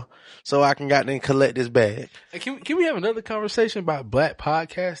shell so I can collect this bag. Hey, can we have another conversation about black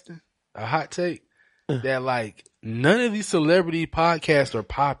podcasting? A hot take that like none of these celebrity podcasts are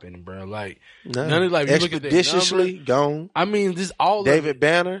popping, bro. Like none of like you look at Expeditiously gone. I mean, just all David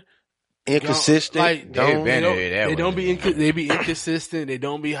Banner. Inconsistent. Like, they be inconsistent. They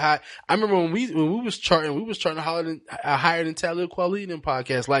don't be high. I remember when we was charting higher than Talib Kweli in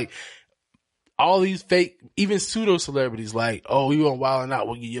podcasts. Like all these fake, even pseudo celebrities. Like, oh, you on Wild 'N Out?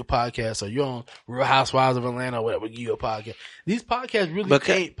 We'll give you a podcast. Or you're on Real Housewives of Atlanta? Or whatever. We'll give you a podcast. These podcasts really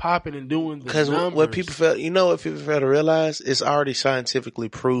ain't popping and doing the numbers. Because what people fail to realize, it's already scientifically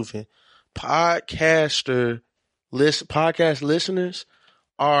proven. Podcast listeners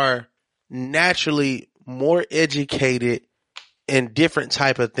are naturally more educated and different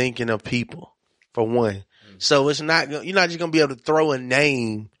type of thinking of people, for one. So you're not just gonna be able to throw a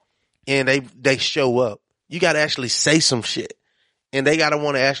name and they show up. You gotta actually say some shit. And they gotta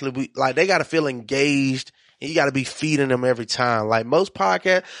want to actually be like, they gotta feel engaged, and you gotta be feeding them every time. Like most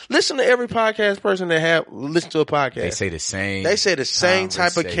podcasts, listen to every podcast person listen to a podcast. They say the same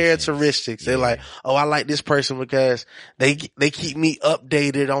type of characteristics. They're like, oh, I like this person because they keep me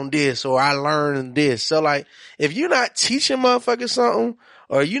updated on this, or I learned this. So like, if you're not teaching motherfuckers something,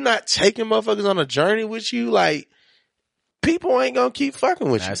 or you're not taking motherfuckers on a journey with you, like, people ain't gonna keep fucking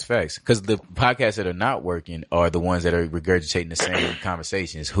with you. That's facts. Because the podcasts that are not working are the ones that are regurgitating the same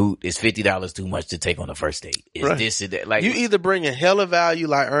conversations. Who is $50 too much to take on the first date? Is this and that? Like, you either bringing hella value,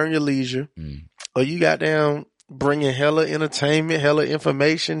 like Earn Your Leisure, or you got down bringing hella entertainment, hella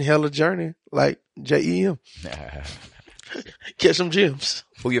information, hella journey, like JEM. Get some gems.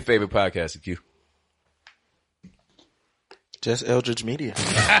 Who your favorite podcaster, Q? Just Eldridge Media.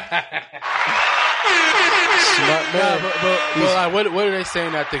 But like, what are they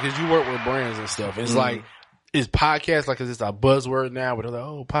saying out there? Because you work with brands and stuff. It's like, is podcast like, is this a buzzword now? But they're like,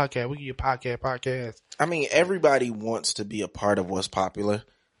 oh, podcast, we give you a podcast. I mean, everybody wants to be a part of what's popular.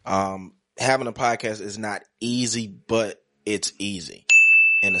 Having a podcast is not easy, but it's easy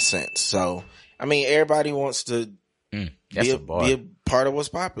in a sense. So, I mean, everybody wants to be a part of what's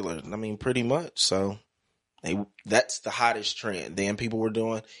popular. I mean, pretty much. So, that's the hottest trend. Then people were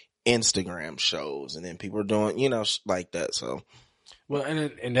doing Instagram shows, and then people are doing, like that. So, well,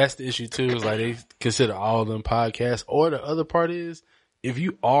 and that's the issue too, is like they consider all of them podcasts. Or the other part is, if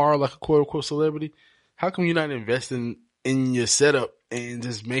you are like a quote unquote celebrity, how come you're not investing in your setup and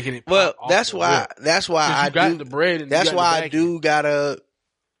just making it? Well, that's why I got the bread. And that's why I do gotta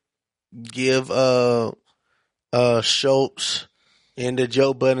give Schultz and the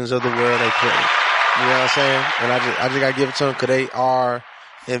Joe Buddens of the world a credit. You know what I'm saying? And I just gotta give it to them because they are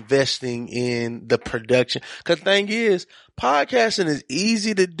investing in the production. Cause the thing is, podcasting is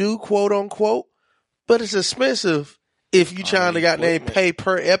easy to do, quote unquote, but it's expensive if you trying to pay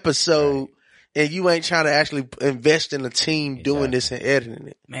per episode, and you ain't trying to actually invest in a team doing this and editing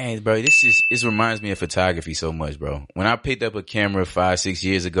it. Man, bro, this reminds me of photography so much, bro. When I picked up a camera 5-6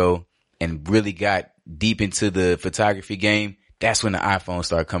 years ago and really got deep into the photography game, that's when the iPhone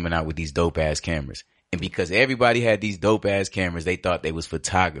started coming out with these dope ass cameras. And because everybody had these dope ass cameras, they thought they was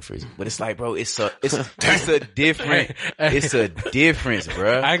photographers. But it's like, bro, it's a difference,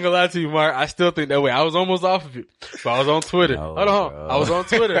 bro. I ain't gonna lie to you, Mark. I still think that way. I was almost off of it. So I was on Twitter. Hold on. I was on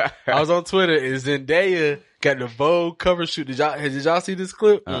Twitter. And Zendaya got the Vogue cover shoot. Did y'all see this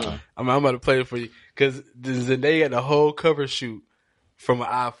clip? I'm about to play it for you. Cause Zendaya got the whole cover shoot from an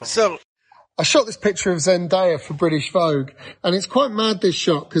iPhone. So I shot this picture of Zendaya for British Vogue, and it's quite mad, this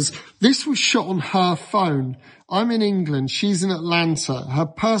shot, because this was shot on her phone. I'm in England, she's in Atlanta. Her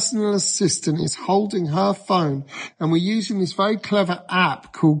personal assistant is holding her phone, and we're using this very clever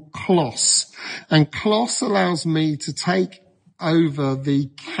app called Kloss. And Kloss allows me to take over the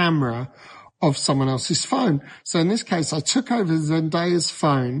camera of someone else's phone. So in this case, I took over Zendaya's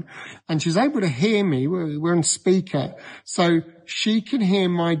phone and she was able to hear me. We're on speaker. So she can hear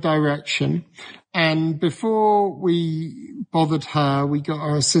my direction. And before we bothered her, we got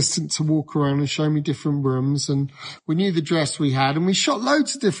our assistant to walk around and show me different rooms, and we knew the dress we had, and we shot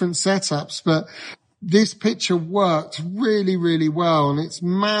loads of different setups, but this picture worked really, really well. And it's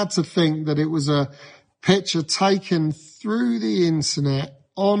mad to think that it was a picture taken through the internet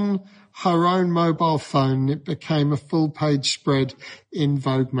on her own mobile phone. It became a full page spread in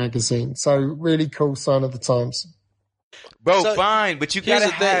Vogue magazine. So really cool sign of the times. Bro, So, fine, but you Here's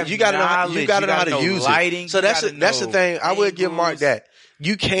gotta the thing. have You gotta knowledge. you gotta know how to know use lighting. it. So that's the thing. I would give Mark that.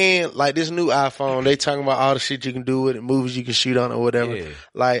 You can, like this new iPhone, they talking about all the shit you can do with it, movies you can shoot on or whatever. Yeah.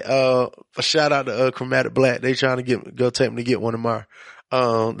 Like, a shout out to, Chromatic Black. They trying to go take me to get one tomorrow.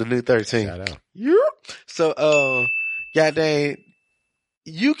 The new 13. Shout out. Yeah. So, goddamn,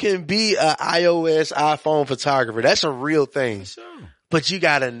 you can be a iOS iPhone photographer. That's a real thing. But you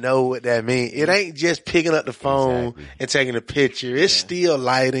gotta know what that means. It ain't just picking up the phone and taking a picture. It's still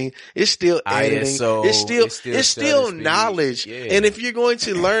lighting. It's still editing. ISO, It's still knowledge. Yeah. And if you're going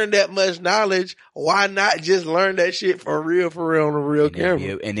to learn that much knowledge, why not just learn that shit for real on a real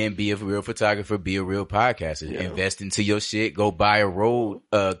camera? And then be a real photographer, be a real podcaster. Yeah. Invest into your shit. Go buy a Rode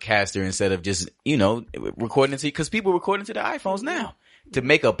caster instead of just, recording into, because people recording to the iPhones now to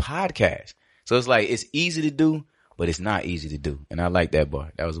make a podcast. So it's like, it's easy to do, but it's not easy to do. And I like that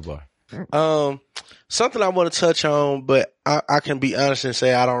bar. That was a bar. Something I want to touch on, but I can be honest and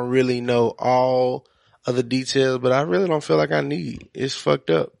say I don't really know all of the details, but I really don't feel like I need. It's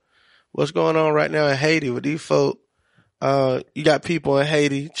fucked up. What's going on right now in Haiti with these folk? You got people in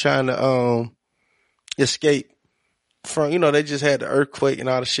Haiti trying to, escape from, they just had the earthquake and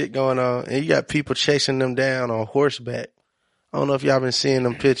all the shit going on, and you got people chasing them down on horseback. I don't know if y'all been seeing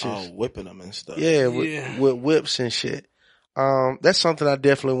them pictures. Oh, whipping them and stuff. Yeah, with whips and shit. That's something I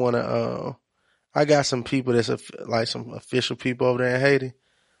definitely want to, I got some people that's like some official people over there in Haiti.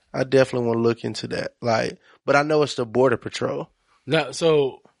 I definitely want to look into that. But I know it's the Border Patrol. Now,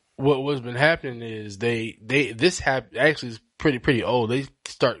 so what's been happening is this happened actually is pretty old. They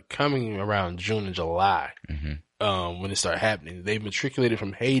start coming around June and July, when it started happening. They matriculated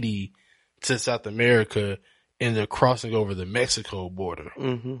from Haiti to South America, and they're crossing over the Mexico border,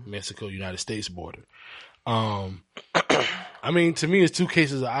 Mexico-United States border. I mean, to me, it's two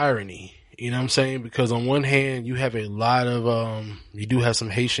cases of irony. You know what I'm saying? Because on one hand, you have a lot of, you do have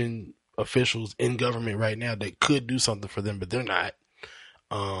some Haitian officials in government right now that could do something for them, but they're not.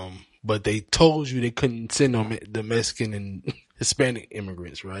 But they told you they couldn't send no the Mexican and Hispanic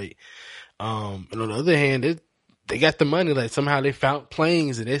immigrants, right? And on the other hand, they got the money. Like somehow they found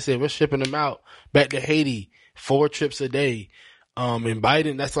planes and they said, we're shipping them out back to Haiti, 4 trips a day. And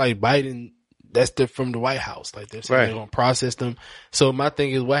Biden, that's from the White House. Like they're saying they're going to process them. So my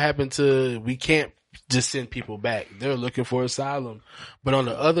thing is, what happened we can't just send people back. They're looking for asylum. But on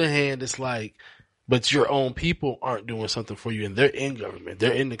the other hand, it's like, but your own people aren't doing something for you, and they're in government.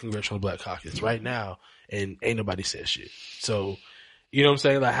 They're in the Congressional Black Caucus right now, and ain't nobody said shit. So, you know what I'm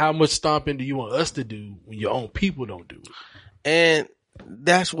saying? Like, how much stomping do you want us to do when your own people don't do it? And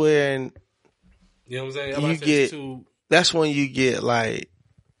that's when, you know what I'm saying? That's when you get like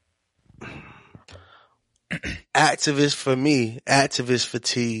activist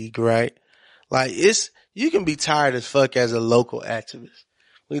fatigue, right? Like you can be tired as fuck as a local activist.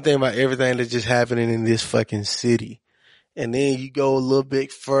 When you think about everything that's just happening in this fucking city. And then you go a little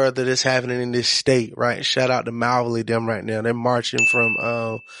bit further that's happening in this state, right? Shout out to Malvely them right now. They're marching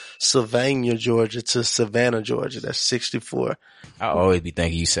from Sylvania, Georgia to Savannah, Georgia. That's 64. I always be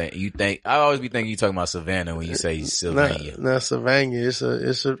thinking you talking about Savannah when you say Sylvania. No, Sylvania. It's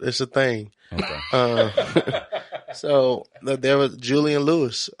a thing. Okay. So there was Julian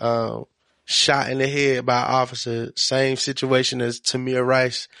Lewis, shot in the head by an officer. Same situation as Tamir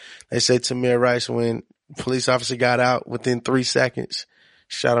Rice. They say Tamir Rice, when police officer got out within 3 seconds,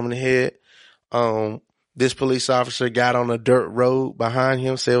 shot him in the head. This police officer got on a dirt road behind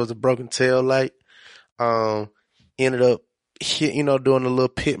him, said it was a broken tail light. Ended up doing a little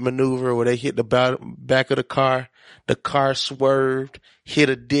pit maneuver where they hit the back of the car. The car swerved, hit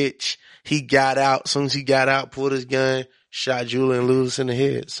a ditch. He got out. As soon as he got out, pulled his gun, shot Julian Lewis in the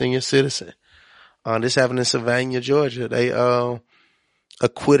head, senior citizen. This happened in Savannah, Georgia. They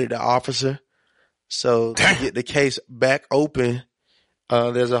acquitted the officer. So to get the case back open,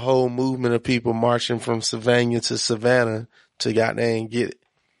 there's a whole movement of people marching from Savannah to Savannah to goddamn get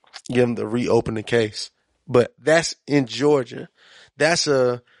them to reopen the case. But that's in Georgia. That's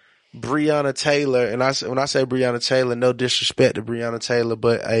a Breonna Taylor, and when I say Breonna Taylor, no disrespect to Breonna Taylor,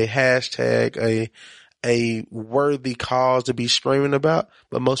 but a hashtag, a worthy cause to be screaming about,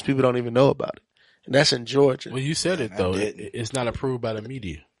 but most people don't even know about it. And that's in Georgia. Well, you said it though. It's not approved by the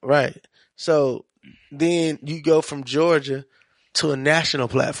media. Right. So then you go from Georgia to a national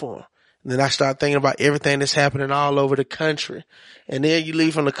platform. And then I start thinking about everything that's happening all over the country. And then you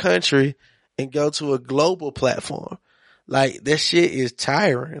leave from the country and go to a global platform. Like, that shit is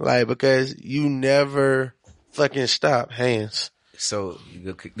tiring. Like, because you never fucking stop. Hands. So,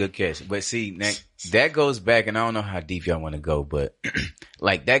 good catch. But see, that goes back, and I don't know how deep y'all want to go, but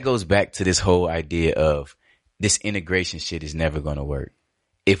like, that goes back to this whole idea of this integration shit is never going to work.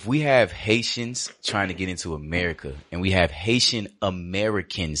 If we have Haitians trying to get into America, and we have Haitian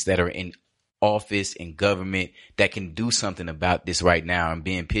Americans that are in office and government that can do something about this right now and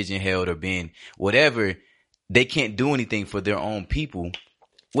being pigeonholed or being whatever, they can't do anything for their own people.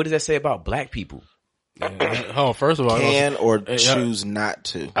 What does that say about black people? First of all, can or choose not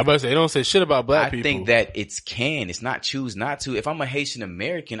to. I'm about to say, it don't say shit about black people. I think that it's not choose not to. If I'm a Haitian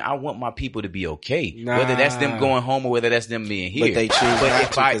American, I want my people to be okay. Nah. Whether that's them going home or whether that's them being here. But they choose not to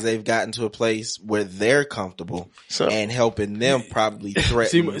because they've gotten to a place where they're comfortable and helping them probably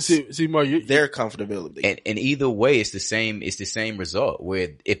threaten see, Mark, their comfortability. And either way, it's the same result.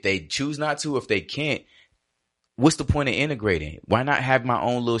 Where if they choose not to, if they can't, what's the point of integrating? Why not have my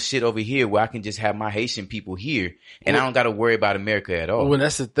own little shit over here where I can just have my Haitian people here and I don't got to worry about America at all? Well,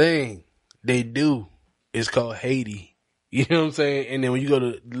 that's the thing. They do. It's called Haiti. You know what I'm saying? And then when you go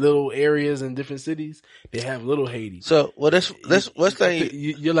to little areas in different cities, they have little Haiti. So, well, what's the,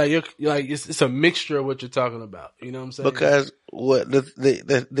 you're like, it's a mixture of what you're talking about. You know what I'm saying? Because what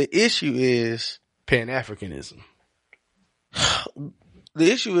the issue is Pan-Africanism.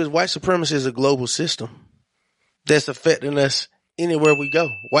 The issue is white supremacy is a global system that's affecting us anywhere we go.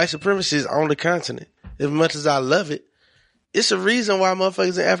 White supremacy is on the continent. As much as I love it, it's a reason why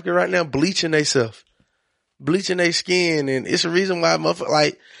motherfuckers in Africa right now bleaching themselves, bleaching their skin, and it's a reason why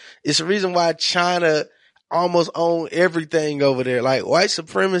it's a reason why China almost own everything over there. Like, white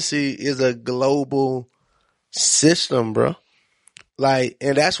supremacy is a global system, bro. Like,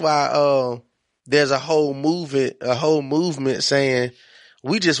 and that's why there's a whole movement saying,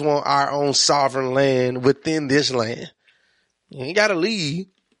 we just want our own sovereign land within this land. You ain't gotta leave.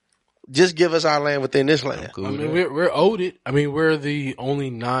 Just give us our land within this land. I mean, we're owed it. I mean, we're the only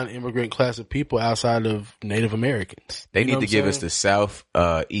non-immigrant class of people outside of Native Americans. They need to give us the South,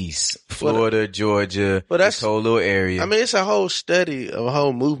 East, Florida, Georgia, this whole little area. I mean, it's a whole study, a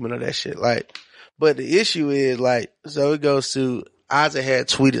whole movement of that shit. Like, but the issue is like, so it goes to, Isaac had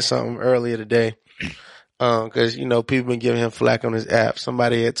tweeted something earlier today. Cause, you know, people been giving him flack on his app.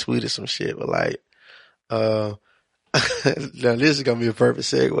 Somebody had tweeted some shit, but like, now this is gonna be a perfect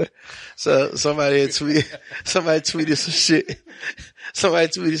segue. So somebody tweeted some shit. Somebody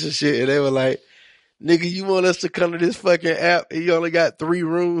tweeted some shit and they were like, nigga, you want us to come to this fucking app and you only got 3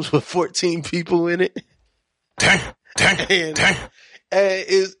 rooms with 14 people in it? And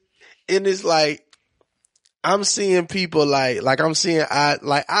it's like, I'm seeing people like I'm seeing,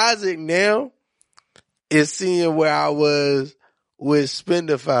 Isaac now is seeing where I was with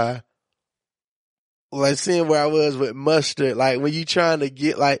Spendify, like seeing where I was with Mustard. Like, when you trying to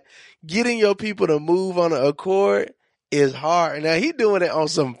getting your people to move on an accord is hard. Now he doing it on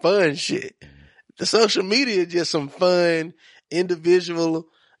some fun shit. The social media is just some fun, individual,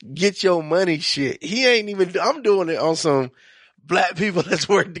 get your money shit. He ain't even, I'm doing it on some black people let's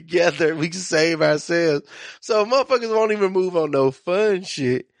work together. We can save ourselves. So motherfuckers won't even move on no fun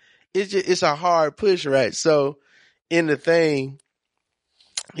shit. It's a hard push, right? So in the thing,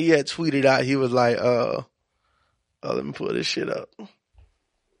 he had tweeted out, he was like, let me pull this shit up.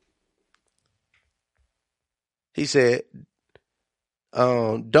 He said,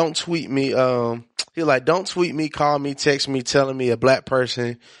 don't tweet me. He was like, don't tweet me, call me, text me, telling me a black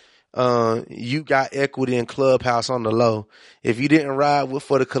person, you got equity in Clubhouse on the low. If you didn't ride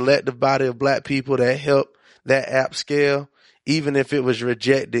for the collective body of black people that helped that app scale, even if it was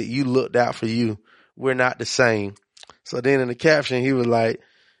rejected, you looked out for you. We're not the same. So then in the caption, he was like,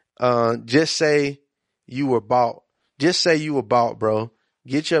 just say you were bought. Just say you were bought, bro.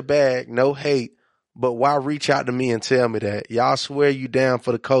 Get your bag. No hate. But why reach out to me and tell me that? Y'all swear you down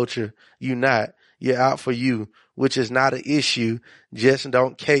for the culture. You not. You're out for you, which is not an issue. Just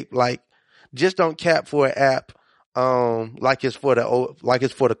don't cap for an app, like it's for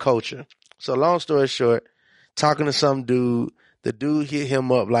the culture. So long story short, talking to some dude, the dude hit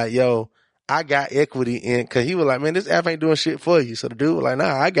him up like, yo, I got equity in, cause he was like, man, this app ain't doing shit for you. So the dude was like,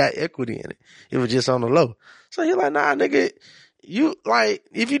 nah, I got equity in it. It was just on the low. So he like, nah, nigga,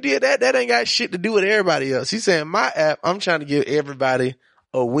 if you did that ain't got shit to do with everybody else. He's saying my app, I'm trying to give everybody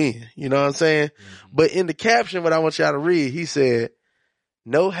a win. You know what I'm saying? Mm-hmm. But in the caption, what I want y'all to read, he said,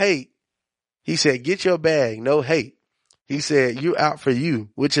 no hate. He said, get your bag, no hate. He said, you out for you,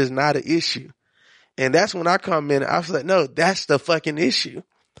 which is not an issue. And that's when I come in, I was like, no, that's the fucking issue.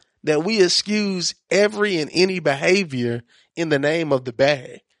 That we excuse every and any behavior in the name of the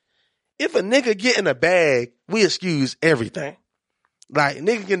bag. If a nigga get in a bag, we excuse everything. Like,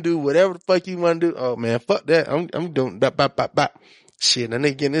 nigga can do whatever the fuck you want to do. Oh man, fuck that. I'm doing bop. Shit, that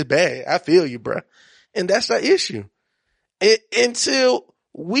nigga get in his bag. I feel you, bro. And that's the issue. Until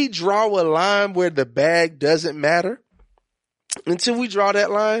we draw a line where the bag doesn't matter, until we draw that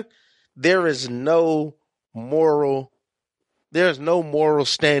line, there's no moral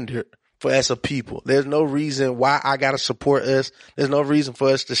standard for us as a people. There's no reason why I gotta support us. There's no reason for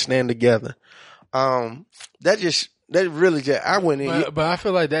us to stand together. I went in. But I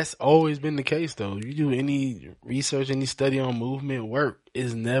feel like that's always been the case though. You do any research, any study on movement work,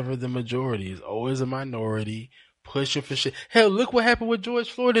 is never the majority. It's always a minority pushing for shit. Hell, look what happened with George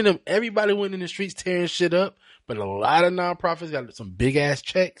Floyd and them. Everybody went in the streets tearing shit up, but a lot of nonprofits got some big ass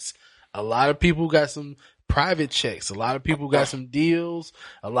checks. A lot of people got some private checks. A lot of people got some deals.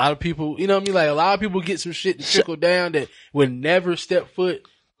 A lot of people, you know what I mean? Like a lot of people get some shit to trickle down that would never step foot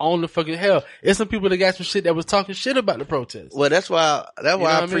on the fucking hell. It's some people that got some shit that was talking shit about the protest. Well, that's why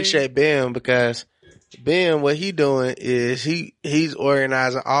I appreciate Ben, because Ben, what he doing is he's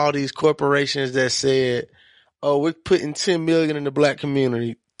organizing all these corporations that said, oh, we're putting 10 million in the black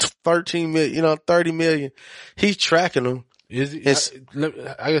community, 13 million, 30 million. He's tracking them. Is he?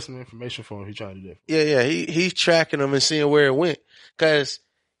 I got some information for him. He trying to do that. Yeah. He's tracking them and seeing where it went. Cause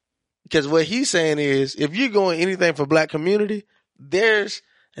what he's saying is, if you're going anything for black community, there's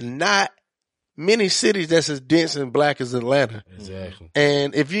not many cities that's as dense and black as Atlanta. Exactly.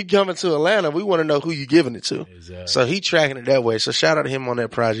 And if you come into Atlanta, we want to know who you're giving it to. Exactly. So he tracking it that way. So shout out to him on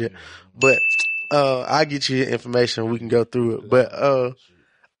that project. But, I'll get you information. We can go through it. But,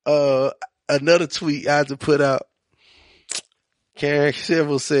 another tweet I had to put out. Karen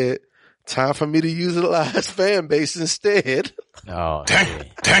Civil said, time for me to utilize fan base instead. Oh, dang.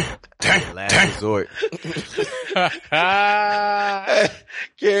 Last resort.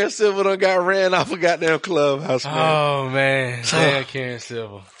 Karen Civil done got ran off a goddamn Clubhouse, man. Oh, man. Damn, Karen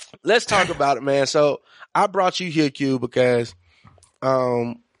Civil. Let's talk about it, man. So, I brought you here, Q, because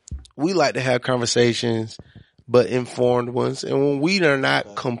we like to have conversations, but informed ones. And when we are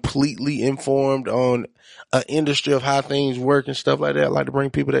not completely informed on an industry of how things work and stuff like that, I like to bring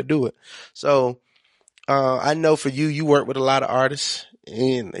people that do it. So, I know for you work with a lot of artists,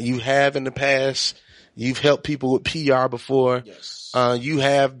 and you have in the past. You've helped people with PR before. Yes. You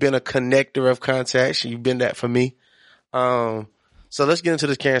have been a connector of contacts. You've been that for me. So let's get into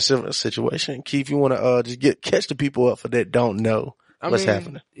this Karen Civil situation. Keith, you want to just catch the people up for that don't know what's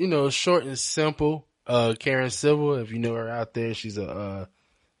happening. Short and simple. Karen Civil, if you know her out there, she's a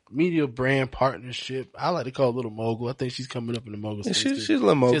media brand partnership. I like to call it Little Mogul. I think she's coming up in the mogul space. She's a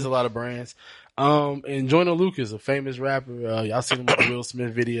little mogul. She has a lot of brands. And Joyner Lucas, a famous rapper. Y'all seen him with the Will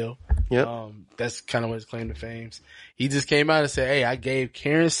Smith video. Yep. That's kind of what his claim to fame. He just came out and said, hey, I gave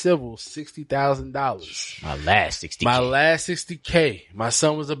Karen Civil $60,000. My last $60K. My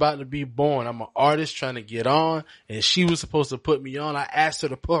son was about to be born. I'm an artist trying to get on, and she was supposed to put me on. I asked her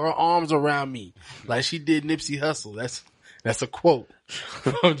to put her arms around me like she did Nipsey Hussle. That's a quote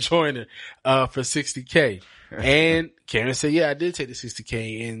from Joyner, for $60K. And Karen said, yeah, I did take the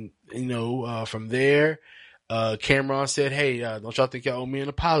 $60K. And, from there, Cameron said, hey, don't y'all think y'all owe me an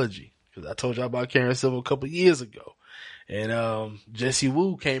apology? Cause I told y'all about Karen Civil a couple years ago. And, Jesse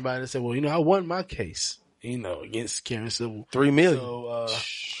Wu came by and said, well, I won my case, against Karen Civil. $3 million.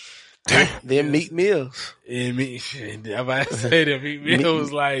 So, then Meek Mills. I'm about to say that Meek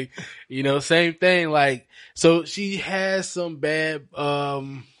Mills was same thing. Like, so she has some bad,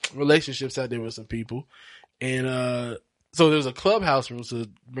 relationships out there with some people. And, so there was a clubhouse room, so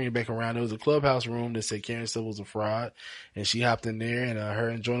bring it back around. There was a clubhouse room that said Karen Civil was a fraud, and she hopped in there, and her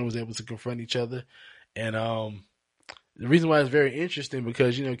and Joyner was able to confront each other. And the reason why it's very interesting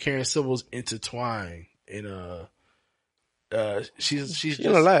because Karen Civil's intertwined, and she's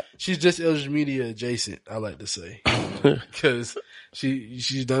just Elgin Media adjacent. I like to say because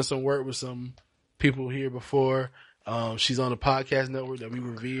she's done some work with some people here before. She's on a podcast network that we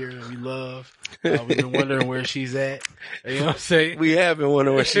revere and we love. We've been wondering where she's at. You know what I'm saying? We have been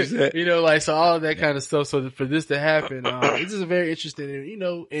wondering where she's at. So all of that kind of stuff. So for this to happen, it's just very interesting.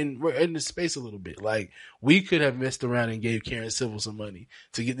 And we're in the space a little bit. Like we could have messed around and gave Karen Civil some money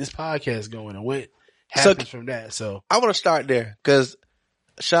to get this podcast going. And what happens from that. So I want to start there because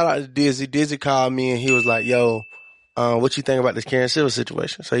shout out to Dizzy. Dizzy called me and he was like, yo, what you think about this Karen Silver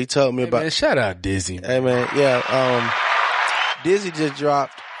situation? So he told me about. Man, shout out Dizzy. Hey man, yeah. Dizzy just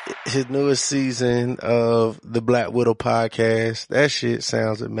dropped his newest season of the Black Widow podcast. That shit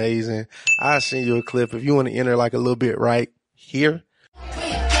sounds amazing. I'll send you a clip if you want to enter like a little bit right here.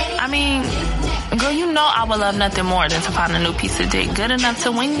 I mean, girl, you know I would love nothing more than to find a new piece of dick good enough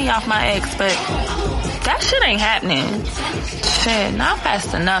to wing me off my ex, but that shit ain't happening. Shit, not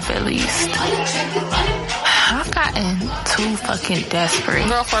fast enough at least. I've gotten too fucking desperate.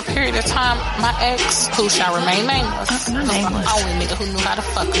 Girl, for a period of time, my ex, who shall remain nameless, was the only nigga who knew how to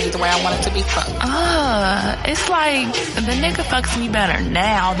fuck me the way I wanted to be fucked. It's like the nigga fucks me better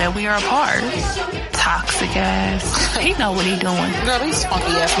now that we are apart. Toxic ass. He know what he doing. Girl, these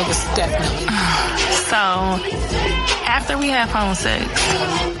funky ass niggas definitely. So, after we had phone sex,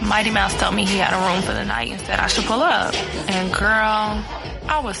 Mighty Mouse told me he had a room for the night and said I should pull up. And girl,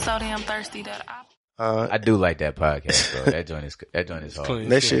 I was so damn thirsty that I do like that podcast, bro. That joint is hard.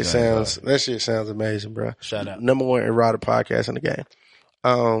 That shit sounds amazing, bro. Shout out. Number one erotic podcast in the game.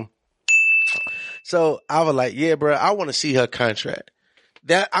 So I was like, yeah, bro, I want to see her contract.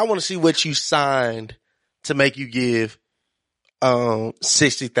 I want to see what you signed to make you give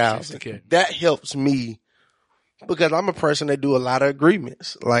 $60,000. That helps me because I'm a person that do a lot of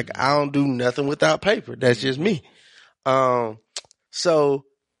agreements. Like I don't do nothing without paper. That's just me. So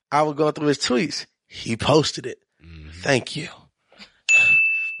I was going through his tweets. He posted it. Thank you.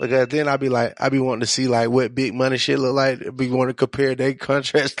 Because then I be wanting to see like what big money shit look like. I be wanting to compare their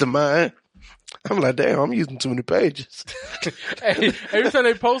contracts to mine. I'm like, damn, I'm using too many pages. Hey, every time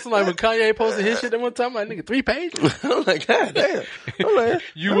they post, like when Kanye posted his shit that one time, I'm like, nigga, 3 pages? I'm like, god damn. I'm like,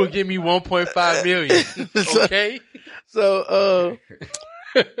 you will give me 1.5 million. Okay?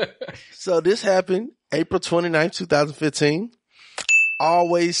 So this happened April 29th, 2015.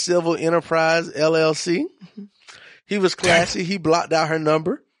 Always Civil Enterprise LLC. He was classy. He blocked out her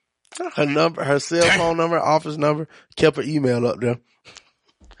cell phone number, office number, kept her email up there.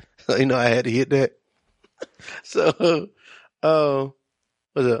 So, you know, I had to hit that. So,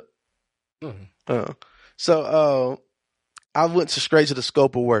 what's up? I went straight to the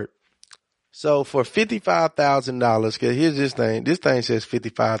scope of work. So for $55,000, cause here's this thing says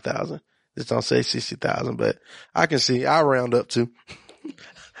 $55,000. This don't say $60,000, but I can see, I'll round up to.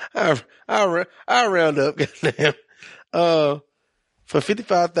 I'll round up, goddamn. For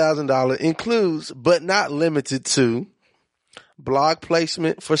 $55,000 includes, but not limited to, blog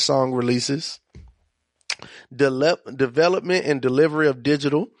placement for song releases, development and delivery of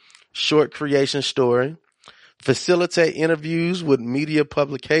digital short creation story, facilitate interviews with media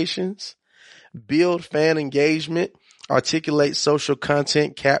publications, build fan engagement, articulate social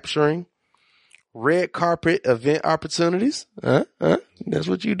content capturing, red carpet event opportunities. That's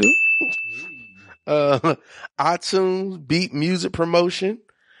what you do. iTunes beat music promotion,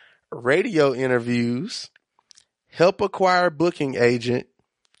 radio interviews, help acquire booking agent,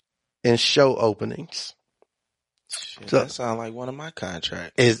 and show openings. Shit, so, that sounds like one of my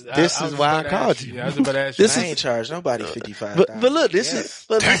contracts. This is why I called you. I was about to ask you. I ain't charged nobody $55,000. But look, this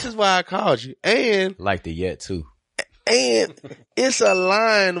is why I called you. And like the yet too. And it's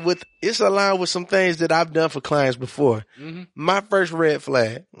aligned with some things that I've done for clients before. Mm-hmm. My first red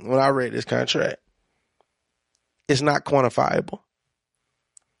flag when I read this contract, it's not quantifiable.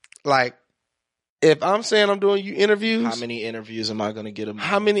 Like, if I'm saying I'm doing you interviews, how many interviews am I going to get?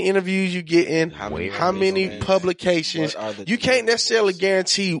 How many interviews you get in? How many publications? You can't necessarily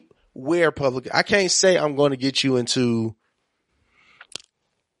guarantee where I can't say I'm going to get you into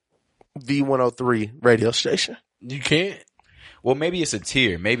V103 radio station. You can't. Well, maybe it's a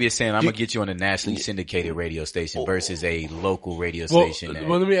tier. Maybe it's saying I'm gonna get you on a nationally syndicated radio station versus a local radio station.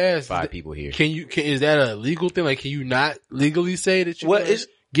 Well, let me ask: 5 people here. Is that a legal thing? Like, can you not legally say that you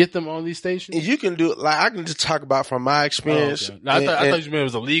get them on these stations? You can do it. Like, I can just talk about from my experience. Oh, okay. No, I thought you meant it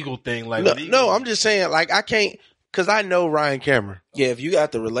was a legal thing. Like, no, I'm just saying. Like, I can't. Cause I know Ryan Cameron. Yeah, if you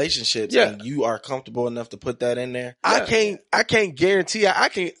got the relationships and you are comfortable enough to put that in there. I can't guarantee. I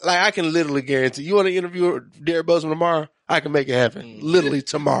can literally guarantee. You want to interview Derek Bozeman tomorrow? I can make it happen. Literally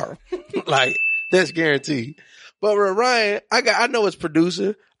tomorrow. Like, that's guaranteed. But with Ryan, I know his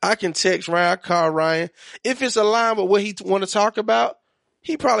producer. I can text Ryan, I call Ryan. If it's aligned with what he want to talk about,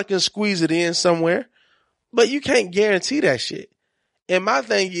 he probably can squeeze it in somewhere. But you can't guarantee that shit. And my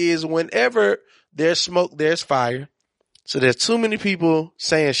thing is, whenever there's smoke, there's fire. So there's too many people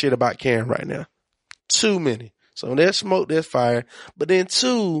saying shit about Karen right now. Too many. So when there's smoke, there's fire. But then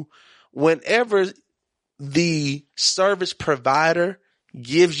 2, whenever the service provider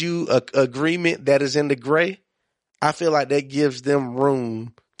gives you a agreement that is in the gray, I feel like that gives them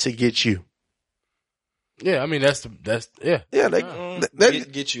room to get you. Yeah, I mean that's yeah. Yeah, they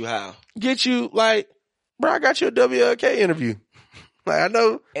get you how? Get you like, bro, I got you a WLK interview. Like I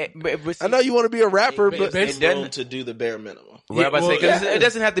know you want to be a rapper, but it doesn't to do the bare minimum. What I'm about to say, because it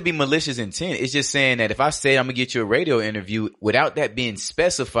doesn't have to be malicious intent. It's just saying that if I say I'm gonna get you a radio interview without that being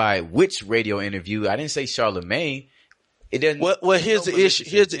specified, which radio interview, I didn't say Charlamagne. It doesn't. Well, here's the issue.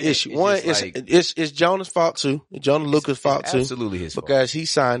 Here's the issue. One, it's Jonah's fault too. Jonah Lucas' fault too. Absolutely his fault because he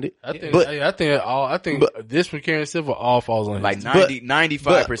signed it. I think this from Karen Silver all falls on him. Like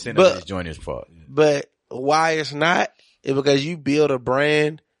 95% of it is Joyner's fault. But why it's not is because you build a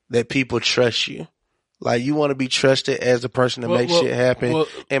brand that people trust you. Like you want to be trusted as the person that makes shit happen.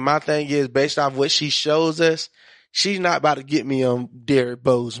 And my thing is, based off what she shows us, she's not about to get me on Derek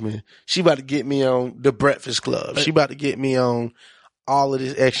Bozeman. She about to get me on The Breakfast Club. She about to get me on all of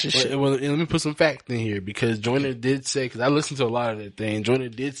this extra shit. Well, let me put some facts in here because Joyner did say, because I listened to a lot of that thing, Joyner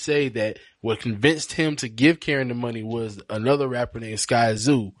did say that what convinced him to give Karen the money was another rapper named Sky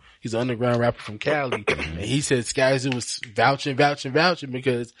Zoo. He's an underground rapper from Cali. And he said Sky Zoo was vouching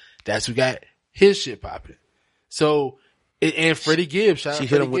because that's who got his shit popping. So, and Freddie Gibbs, she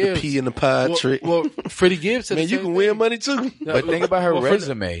hit him with the pea in the pie trick. Well, Freddie Gibbs said, man, you can win money too. But think about her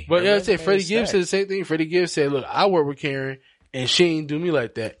resume. But yeah, I said Freddie Gibbs said the same thing. Freddie Gibbs said, "Look, I work with Karen, and she ain't do me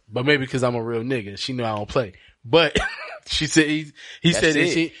like that. But maybe because I'm a real nigga, she know I don't play." But she said he said that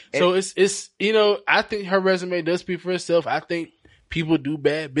she. So it's I think her resume does speak for itself. I think people do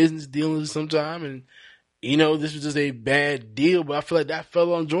bad business dealings sometimes, and. This was just a bad deal, but I feel like that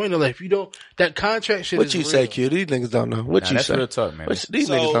fell on Joyner. Like, if you don't, that contract shit what is you real. say, Q? These niggas don't know. What you that's say? Real talk, man. These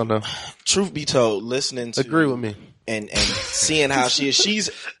niggas don't know. Truth be told, listening to agree with me and seeing how she is,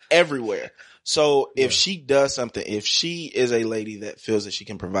 she's everywhere. So if she does something, if she is a lady that feels that she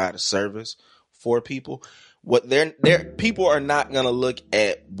can provide a service for people, people are not gonna look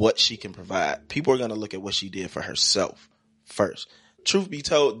at what she can provide. People are gonna look at what she did for herself first. Truth be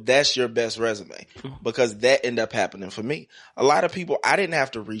told, that's your best resume because that ended up happening for me. A lot of people, I didn't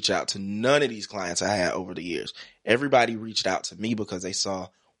have to reach out to none of these clients I had over the years. Everybody reached out to me because they saw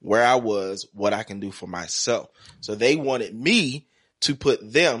where I was, what I can do for myself. So they wanted me to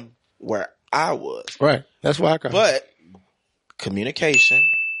put them where I was. Right. That's why I got. But communication,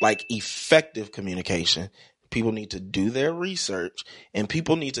 like effective communication, people need to do their research and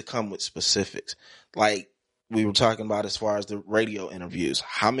people need to come with specifics. Like, we were talking about as far as the radio interviews.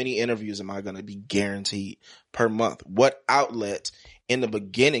 How many interviews am I going to be guaranteed per month? What outlet in the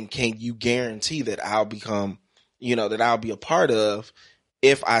beginning can you guarantee that I'll become, that I'll be a part of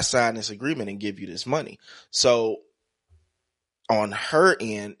if I sign this agreement and give you this money? So on her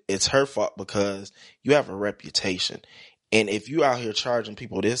end, it's her fault because you have a reputation. And if you out here charging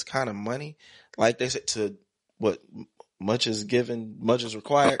people this kind of money, like they said, to what? Much is given, much is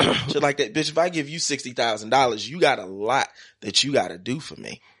required. Shit like that. Bitch, if I give you $60,000, you got a lot that you got to do for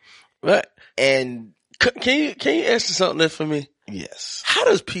me. Right. And can you answer something for me? Yes. How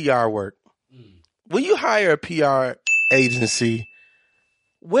does PR work? When you hire a PR agency,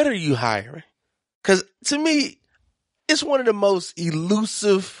 what are you hiring? Because to me, it's one of the most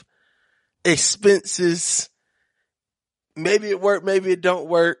elusive expenses. Maybe it work, maybe it don't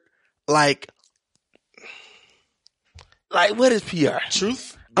work. Like, what is PR?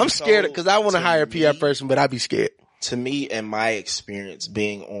 Truth? I'm scared because I want to hire a PR person, but I'd be scared. To me and my experience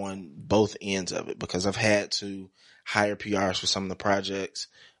being on both ends of it, because I've had to hire PRs for some of the projects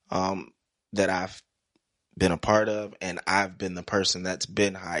that I've been a part of, and I've been the person that's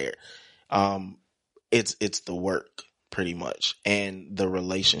been hired. It's the work pretty much and the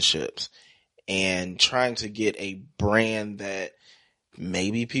relationships and trying to get a brand that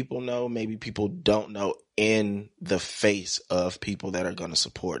maybe people know, maybe people don't know in the face of people that are going to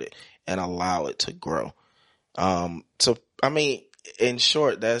support it and allow it to grow. So, I mean, in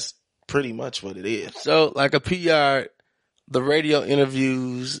short, that's pretty much what it is. So like a PR, the radio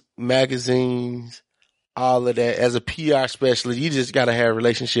interviews, magazines, all of that. As a PR specialist, you just got to have a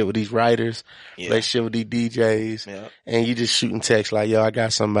relationship with these writers, relationship with these DJs, and you just shooting text like, yo, I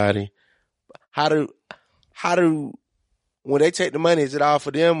got somebody. How do, when they take the money, is it all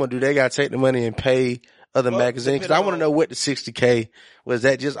for them or do they got to take the money and pay other magazines? Because I want to know what the $60K, was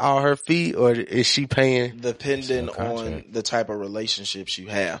that just all her fee or is she paying? Depending on the type of relationships you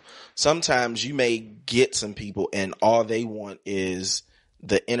have. Sometimes you may get some people and all they want is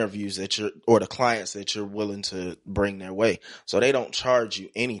the interviews or the clients that you're willing to bring their way. So they don't charge you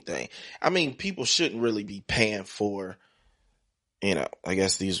anything. I mean, people shouldn't really be paying for, I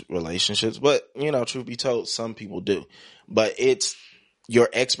guess these relationships, but truth be told, some people do. But your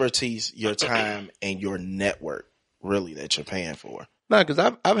expertise, your time, and your network really that you're paying for. Nah,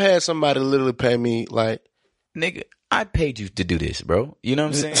 because I've had somebody literally pay me like, nigga, I paid you to do this, bro. You know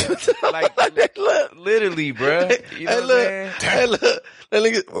what I'm saying? Like, literally, bro. You know what I'm saying? Hey,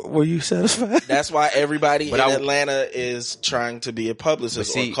 look. Were you satisfied? That's why everybody in Atlanta is trying to be a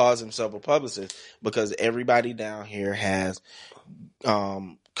publicist or calls himself a publicist, because everybody down here has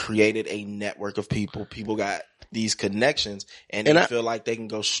created a network of people. People got these connections, and they feel like they can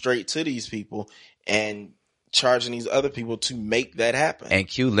go straight to these people and charging these other people to make that happen. And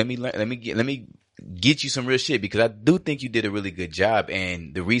Q, let me get you some real shit, because I do think you did a really good job.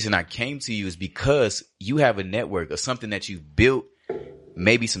 And the reason I came to you is because you have a network of something that you've built,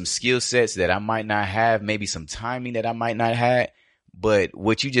 maybe some skill sets that I might not have, maybe some timing that I might not have. But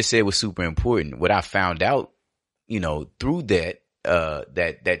what you just said was super important. What I found out, through that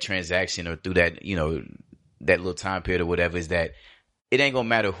transaction, or through that, that little time period or whatever, is that it ain't gonna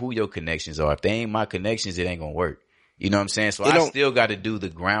matter who your connections are. If they ain't my connections, it ain't gonna work. You know what I'm saying? So I still got to do the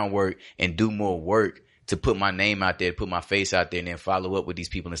groundwork and do more work to put my name out there, put my face out there, and then follow up with these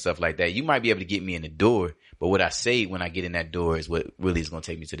people and stuff like that. You might be able to get me in the door, but what I say when I get in that door is what really is going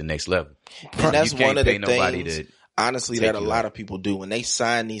to take me to the next level. And that's one of the things, honestly, that a lot of people do. When they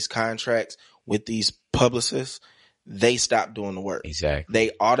sign these contracts with these publicists, they stop doing the work. Exactly.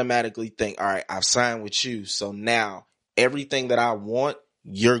 They automatically think, all right, I've signed with you, so now everything that I want,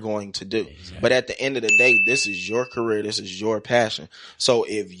 you're going to do. Exactly. But at the end of the day, this is your career. This is your passion. So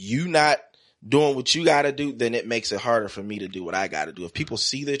if you not doing what you got to do, then it makes it harder for me to do what I got to do. If people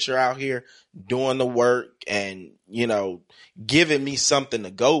see that you're out here doing the work and, giving me something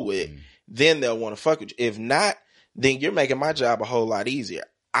to go with, then they'll want to fuck with you. If not, then you're making my job a whole lot easier.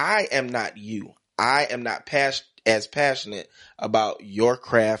 I am not you. I am not as passionate about your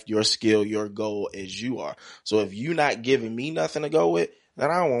craft, your skill, your goal as you are. So if you're not giving me nothing to go with, then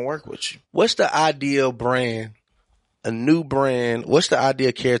I don't want to work with you. What's the ideal brand? A new brand. What's the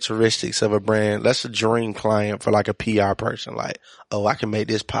ideal characteristics of a brand? That's a dream client for like a PR person. Like, oh, I can make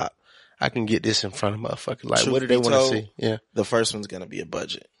this pop. I can get this in front of motherfuckers. Like, what do they want to see? Yeah. The first one's going to be a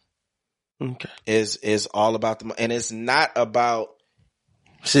budget. Okay. Is all about the, and it's not about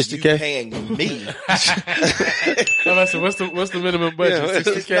 60K? You paying me. What's the minimum budget?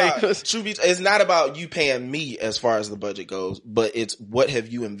 60K? It's not about you paying me as far as the budget goes, but it's what have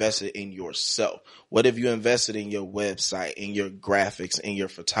you invested in yourself? What have you invested in your website, in your graphics, in your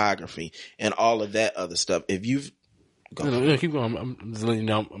photography, and all of that other stuff? If you've No, keep going. I'm just letting you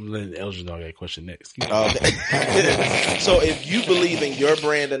know. I'm letting Elgin know that question next. So if you believe in your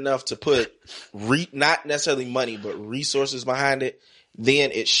brand enough to put not necessarily money, but resources behind it,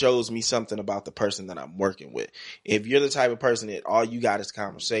 then it shows me something about the person that I'm working with. If you're the type of person that all you got is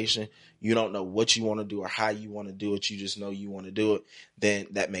conversation, you don't know what you want to do or how you want to do it, you just know you want to do it, then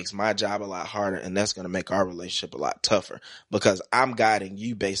that makes my job a lot harder, and that's going to make our relationship a lot tougher, because I'm guiding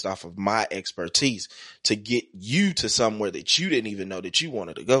you based off of my expertise to get you to somewhere that you didn't even know that you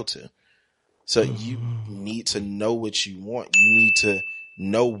wanted to go to. So you need to know what you want. You need to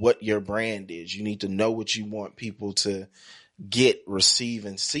know what your brand is. You need to know what you want people to get, receive,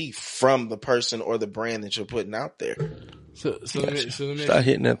 and see from the person or the brand that you're putting out there. So let me start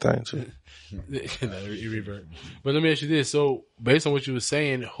hitting that thing too. But let me ask you this. So based on what you were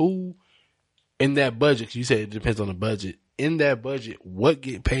saying, who in that budget, 'cause you said it depends on the budget, in that budget, what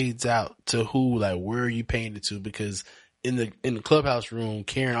get paid out to who? Like, where are you paying it to? Because in the clubhouse room,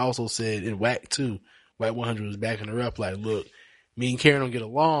 Karen also said in WAC too, WAC 100 was backing her up like, look, me and Karen don't get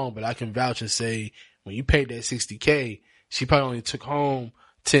along, but I can vouch and say when you paid that $60K, she probably only took home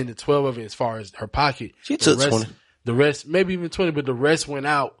 10 to 12 of it as far as her pocket. She took 20. The rest, maybe even 20, but the rest went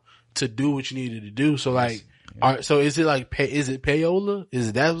out to do what you needed to do. So like, so is it like, is it payola?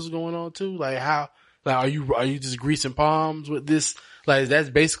 Is that what's going on too? Like how, like, are you just greasing palms with this? Like, that's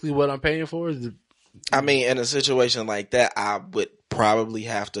basically what I'm paying for? I mean, in a situation like that, I would probably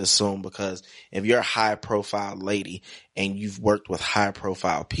have to assume, because if you're a high profile lady and you've worked with high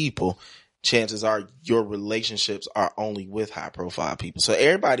profile people, chances are your relationships are only with high profile people. So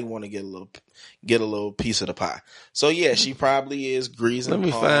everybody want to get a little piece of the pie. So yeah, she probably is greasing. Let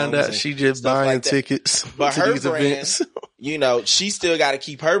me find out she just buying like tickets but to her these brand, events. She still got to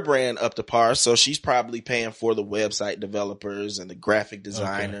keep her brand up to par. So she's probably paying for the website developers and the graphic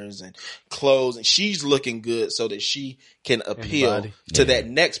designers and clothes, and she's looking good so that she can appeal to that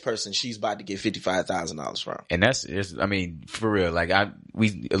next person she's about to get $55,000 from. And that's, I mean, for real, like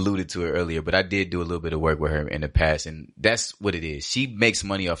we alluded to it earlier, but I did do a little bit of work with her in the past, and that's what it is. She makes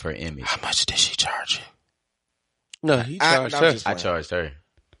money off her image. How much did she charge you? No, he charged her. I charged her.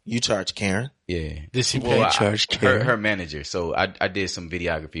 You charge Karen? Yeah. Did she pay? Charge Karen? Her manager. So I did some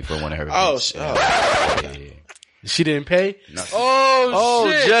videography for one of her Oh, events. yeah. She didn't pay? No. Oh,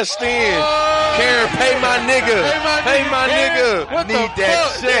 shit. Just then. Karen, pay my nigga. Pay my nigga. What Need the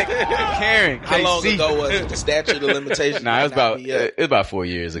that fuck? check. Karen. How long KC. ago was it? The statute of limitations? Nah, it was about 4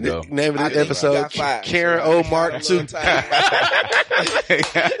 years ago. Name of I this think episode, I got five. Karen O. Mark Got a 2. little time.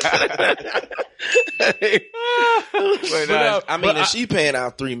 I mean, if she paying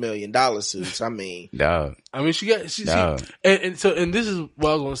out $3 million suits, I mean, Dog. I mean, she and this is what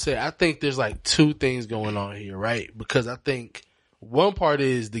I was going to say. I think there's like two things going on here, right? Because I think one part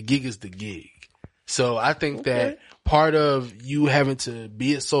is the gig is the gig. So I think that part of you having to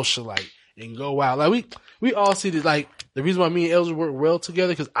be a socialite and go out, like we all see this, like the reason why me and Eldridge work well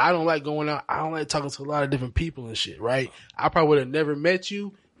together, because I don't like going out. I don't like talking to a lot of different people and shit, right? I probably would have never met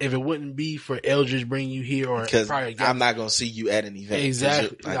you if it wouldn't be for Eldridge bringing you here, or because probably I'm not going to see you at an event.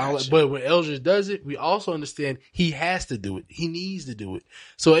 Exactly. But when Eldridge does it, we also understand he has to do it. He needs to do it.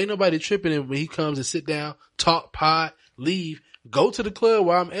 So ain't nobody tripping him when he comes and sit down, talk, pod, leave, go to the club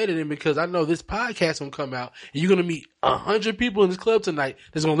while I'm editing, because I know this podcast gonna come out and you're gonna meet 100 people in this club tonight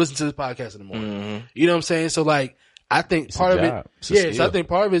that's gonna listen to this podcast in the morning. Mm-hmm. You know what I'm saying? So like, I think It's part a of job. it, It's a so I skill. think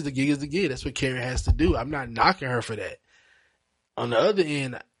part of it is the gig is the gig. That's what Karen has to do. I'm not knocking her for that. On the other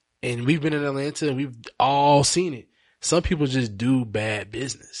end, and we've been in Atlanta and we've all seen it, some people just do bad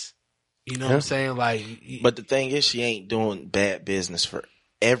business. You know what I'm saying? Like, But the thing is, she ain't doing bad business for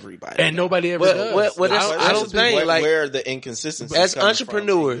everybody. and nobody ever does. I don't think, like, where are the inconsistencies as coming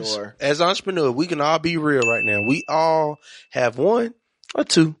entrepreneurs, from? we can all be real right now. We all have one or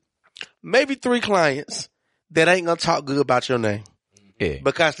two, maybe three clients that ain't gonna talk good about your name. Yeah.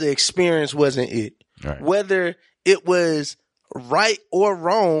 Because the experience wasn't it. Right. Whether it was right or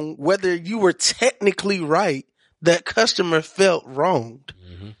wrong, whether you were technically right, that customer felt wronged.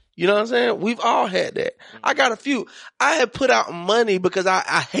 You know what I'm saying? We've all had that. I got a few. I have put out money because I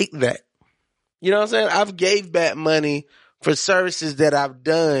hate that. You know what I'm saying? I've gave back money for services that I've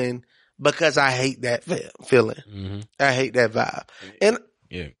done because I hate that feeling. I hate that vibe. And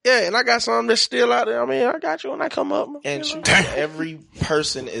and I got some that's still out there. I mean, I got you when I come up. And every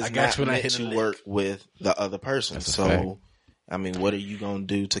person is not meant to work with the other person. So, I mean, what are you going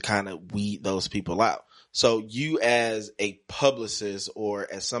to do to kind of weed those people out? So you as a publicist or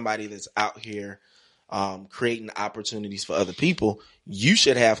as somebody that's out here creating opportunities for other people, you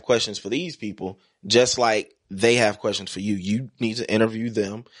should have questions for these people just like they have questions for you. You need to interview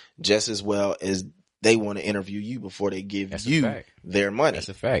them just as well as they want to interview you before they give you their money. That's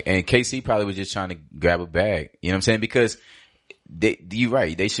a fact. And KC probably was just trying to grab a bag. You know what I'm saying? Because you're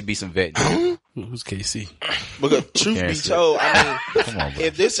right. They should be some vet. Who's KC? Because truth be told, I mean, Come on, bro.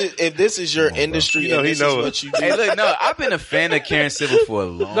 if this is your industry, and this is what you do. Hey, look, no, I've been a fan of Karen Civil for a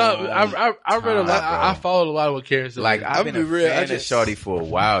long I read a lot. I followed a lot of what Karen said. Like, I've been a fan of Shawty for a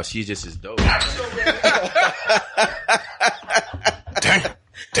while. She's just as dope.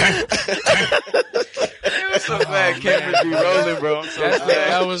 I'm so glad cameras be rolling, bro. I'm so glad.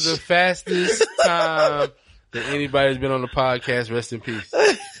 That was the fastest time that anybody's been on the podcast. Rest in peace.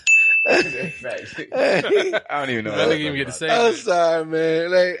 I don't even know. I didn't even get to say I'm it. sorry,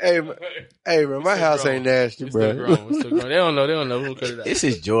 man. Like, hey, bro, my house ain't nasty, It's bro. still grown. It's still grown. They don't know. We'll cut it out. This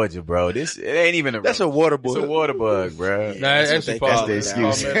is Georgia, bro. It ain't even a. That's a water It's bug. a water bug, bro. Nah, that's the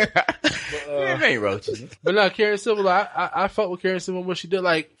excuse. It ain't roaches. But no, Karen Civil, I fought with Karen Civil what she did.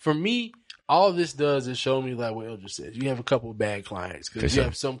 Like, for me, all this does is show me, like what Eldridge says, you have a couple of bad clients because you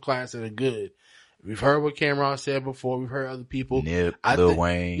have some clients that are good. We've heard what Cameron said before. We've heard other people. Nip, Lil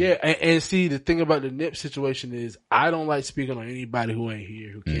Wayne. Yeah, and see, the thing about the Nip situation is I don't like speaking on anybody who ain't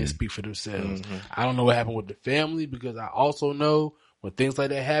here, who can't speak for themselves. I don't know what happened with the family because I also know when things like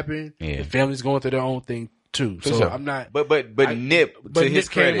that happen, the family's going through their own thing too. So sure. I'm not. But Nip, to his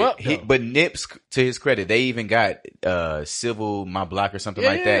credit, but Nip's to his credit, they even got Civil My Block or something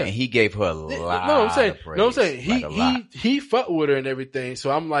like that, and he gave her a lot. No, I'm saying, of praise. no, I'm saying Like he fucked with her and everything.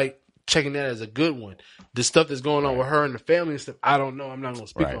 So I'm like checking that as a good one. The stuff that's going on with her and the family and stuff, I don't know. I'm not going to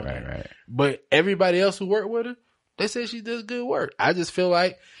speak on that. Right. But everybody else who worked with her, they say she does good work. I just feel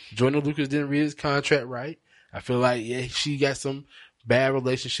like Jordan Lucas didn't read his contract right. I feel like, she got some bad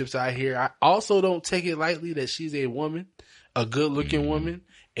relationships out here. I also don't take it lightly that she's a woman, a good looking woman,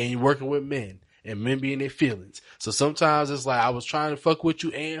 and you're working with men. And men be in their feelings. So sometimes it's like, I was trying to fuck with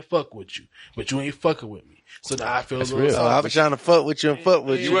you and fuck with you, but you ain't fucking with me. So now I feel a little I was trying to fuck with you and fuck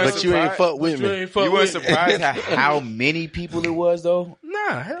with you, but you ain't fuck with me. You weren't surprised how many people it was though?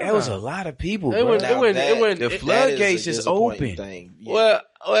 Nah, that was a lot of people. It bro. went, The floodgates just open. Thing. Well,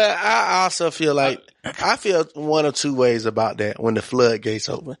 I also feel like I feel one or two ways about that when the floodgates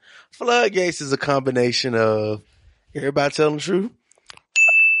open. Floodgates is a combination of everybody telling the truth.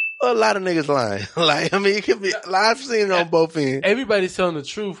 A lot of niggas lying. Like, I mean, it could be, I've seen it on both ends. Everybody's telling the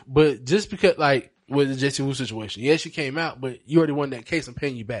truth, but just because, like, with the Jessie Wu situation, yes, she came out, but you already won that case. I'm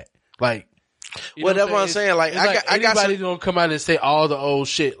paying you back. Like, well, that's what I'm saying. Like, I got anybody don't come out and say all the old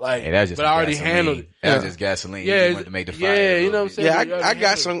shit. Like, hey, that's just but I already handled it. That's just gasoline. Yeah, you wanted to make the fire. Yeah, you know what I'm saying. Yeah, I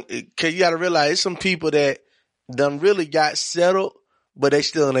got some. Cause you got to realize, there's some people that done really got settled, but they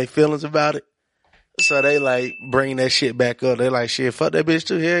still in their feelings about it. So they like bring that shit back up. They like, shit, fuck that bitch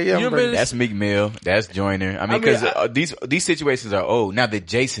too. Yeah. That's Meek Mill. That's Joyner. I mean, because these situations are old. Now the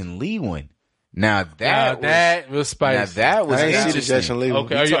Jason Lee one. Now that was spicy. Now that was interesting. Jason Lee one.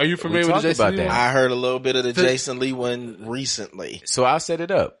 Okay, are you familiar with the Jason Lee one? I heard a little bit of the Jason Lee one recently. So I'll set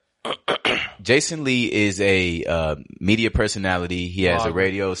it up. Jason Lee is a media personality. He has a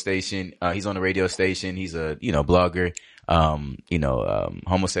radio station. He's on a radio station. He's a blogger.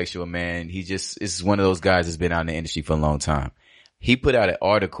 Homosexual man. He just is one of those guys that's been out in the industry for a long time. He put out an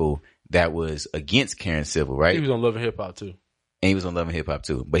article that was against Karen Civil, right? He was on Love and Hip Hop too. And he was on Love and Hip Hop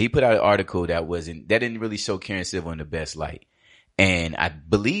too. But he put out an article that didn't really show Karen Civil in the best light. And I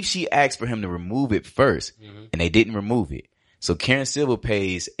believe she asked for him to remove it first, and they didn't remove it. So Karen Civil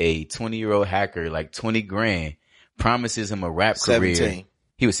pays a 20-year-old hacker like $20,000, promises him a rap career. 17.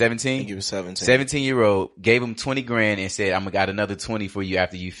 He was 17? I think he was 17. 17-year-old, gave him $20,000 and said, I'm gonna got another 20 for you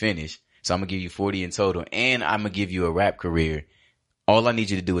after you finish. So I'm gonna give you 40 in total, and I'm gonna give you a rap career. All I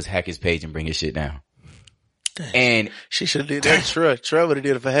need you to do is hack his page and bring his shit down. And she should have did that. Trey would have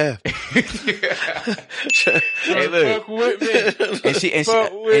did it for half. Hey, look.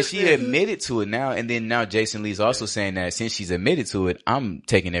 And she admitted to it now. And then now Jason Lee's also saying that since she's admitted to it, I'm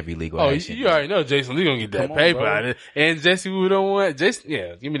taking every legal action. You already know Jason Lee gonna get that paper out of it. And Jesse Wu don't want Jason.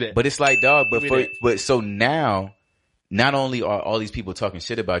 Yeah, give me that. But it's like, dog. But so now, not only are all these people talking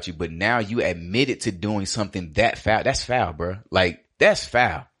shit about you, but now you admitted to doing something that foul. That's foul, bro. Like that's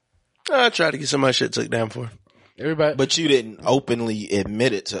foul. I tried to get some of my shit took down for her. Everybody, but you didn't openly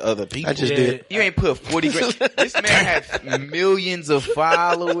admit it to other people. I just did. You ain't put 40 grand. This man had millions of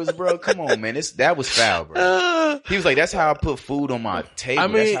followers, bro. Come on, man. That was foul, bro. He was like, "That's how I put food on my table.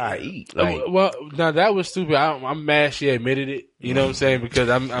 That's how I eat." Like, well, now that was stupid. I'm mad she admitted it. You know what I'm saying?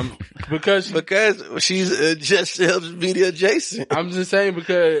 Because because she's just media adjacent. I'm just saying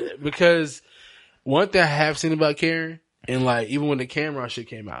because one thing I have seen about Karen. And like, even when the Cameron shit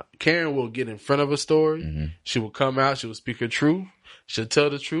came out, Karen will get in front of a story. Mm-hmm. She will come out. She will speak her truth. She'll tell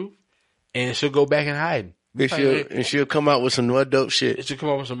the truth, and she'll go back and hide. She'll come out with some more dope shit. She'll come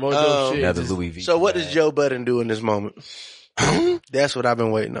out with some more dope shit. Another Louis V. So what does Joe Budden do in this moment? That's what I've been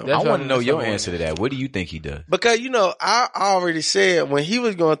waiting on. I want to know your answer to that. What do you think he does? Because I already said when he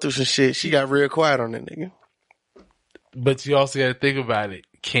was going through some shit, she got real quiet on that nigga. But you also got to think about it.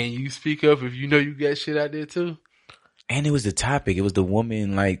 Can you speak up if you know you got shit out there too? And it was the topic. It was the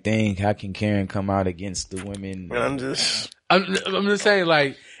woman like thing. How can Karen come out against the women? I'm just saying,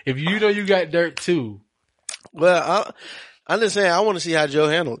 like, if you know you got dirt too. Well, I'm just saying I want to see how Joe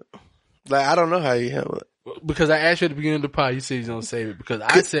handled it. Like, I don't know how he handled it. Because I asked you at the beginning of the pod, you said he's gonna save it. Because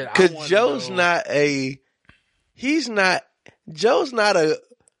I said because Joe's not a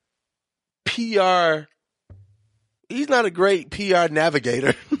PR. He's not a great PR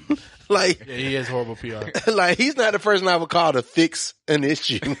navigator. Like, yeah, he has horrible PR. Like, he's not the person I would call to fix an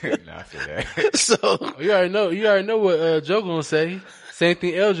issue. No, I feel that. So you already know what Joe gonna say. Same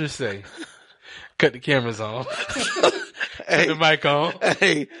thing Eldridge say. Cut the cameras on. Cut the mic on.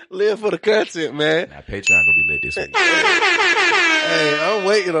 Hey, live for the content, man. Now Patreon gonna be lit this week. Hey, I'm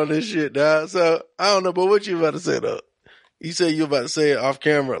waiting on this shit, dog. So I don't know, but what you about to say though? You said you about to say it off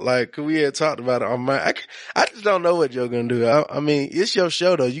camera, like, cause we had talked about it on my, I just don't know what Joe gonna do. I mean, it's your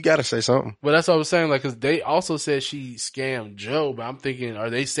show though. You gotta say something. But that's what I was saying, like, cause they also said she scammed Joe, but I'm thinking, are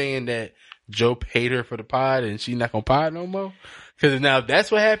they saying that Joe paid her for the pod and she not gonna pod no more? Cause now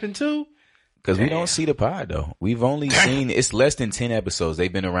that's what happened too. Cause we don't see the pod though. We've only seen, it's less than 10 episodes.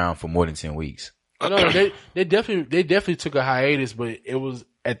 They've been around for more than 10 weeks. No, they definitely took a hiatus, but it was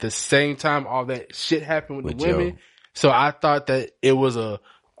at the same time all that shit happened with the women. Joe. So I thought that it was a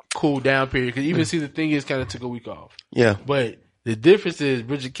cool down period. Cause even see the thing is kind of took a week off. Yeah. But the difference is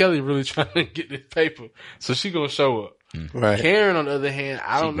Bridget Kelly really trying to get this paper. So she gonna show up. Right. Karen on the other hand,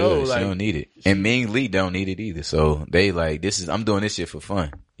 I don't know. Like, she don't need it. And Ming Lee don't need it either. So they like, I'm doing this shit for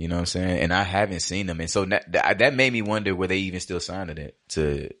fun. You know what I'm saying? And I haven't seen them. And so that made me wonder were they even still signed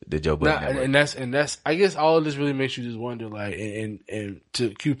to the Joe Budden network. And that's, I guess all of this really makes you just wonder, like, and to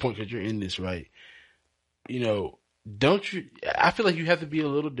Q point, cause you're in this, right? You know, don't you? I feel like you have to be a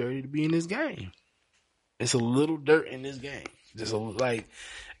little dirty to be in this game. it's a little dirt in this game. Just like,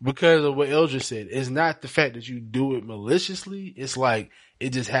 because of what Eldridge said, it's not the fact that you do it maliciously. It's like, it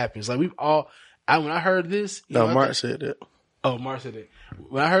just happens. Like when I heard this. Mark said that. Oh, Mark said that.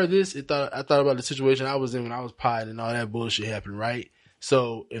 When I heard this, I thought about the situation I was in when I was potting and all that bullshit happened, right?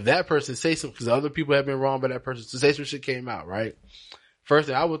 So if that person say something, because other people have been wrong by that person, to say some shit came out, right? First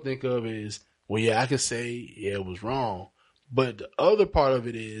thing I would think of is, well, yeah, I could say, yeah, it was wrong. But the other part of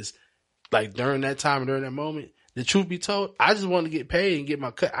it is, like during that time, during that moment, the truth be told, I just wanted to get paid and get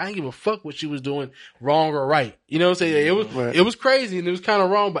my cut. I didn't give a fuck what she was doing, wrong or right. You know what I'm saying? It was crazy and it was kind of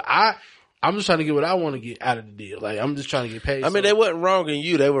wrong, but I'm just trying to get what I want to get out of the deal. Like, I'm just trying to get paid. I mean, they wasn't wronging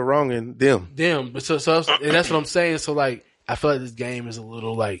you. They were wronging them. But so and that's what I'm saying. So like, I feel like this game is a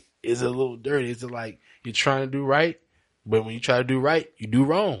little dirty. It's like, you're trying to do right, but when you try to do right, you do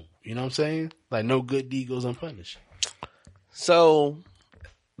wrong. You know what I'm saying? Like, no good deed goes unpunished. So,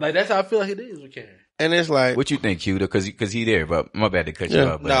 like, that's how I feel like it is with Karen. And it's like, what you think, Q? Because he there, but my bad to cut you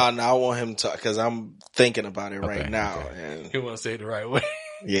off. No, I want him to, because I'm thinking about it right now. And he want to say it the right way.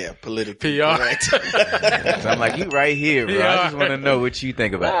 Yeah, politically PR. correct. So I'm like, you right here, bro. I just want to know what you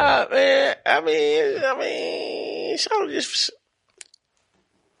think about that. Man,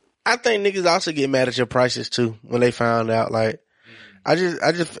 I think niggas also get mad at your prices too when they found out. Like,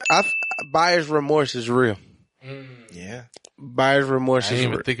 buyer's remorse is real. Yeah. Buyer's remorse I is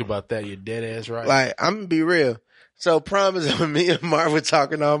didn't real. even think about that. You're dead ass right. Like, I'm gonna be real. So, promise when me and Mark were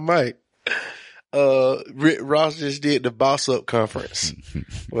talking all night. Rick Ross just did the Boss Up conference.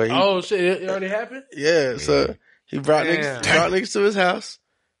 Where oh shit, it already happened? Yeah, so he brought niggas to his house.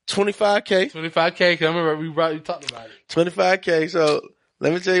 $25K. $25K, cause I remember we talked about it. $25K. So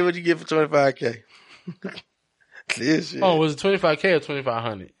let me tell you what you get for $25K. This shit. Oh, was it $25K or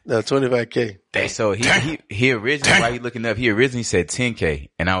 $2,500? No, $25K. So he originally, while you looking up, he originally said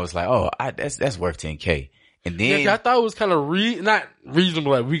 $10K, and I was like, oh, that's worth $10K. And then I thought it was kind of not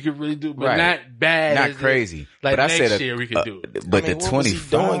reasonable, like we could really do, but not bad, not crazy. Like, but next year we could do it. But I mean, the what 25, was he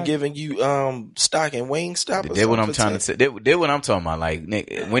doing, giving you stock in Wingstop? That's what I'm trying to say. That's what I'm talking about. Like,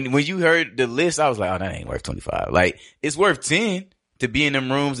 when you heard the list, I was like, oh, that ain't worth 25. Like, it's worth 10 to be in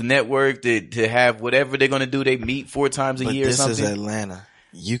them rooms, network, to have whatever they're gonna do. They meet 4 times a year. Or something. This is Atlanta.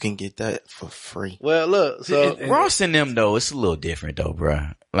 You can get that for free. Well, look, so Ross and them though, it's a little different though,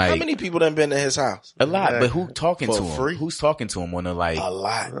 bruh. Like, how many people done been to his house? A lot, but who talking for to him? free? Who's talking to him on a lot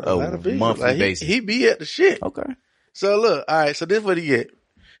monthly basis? He be at the shit. Okay. So look, all right. So this is what he get.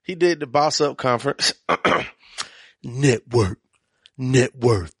 He did the Boss Up conference. Network, net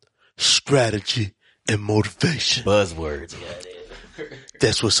worth, strategy, and motivation. Buzzwords.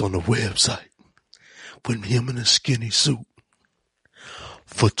 That's what's on the website. With him in a skinny suit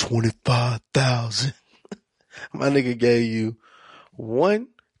for $25,000. My nigga gave you one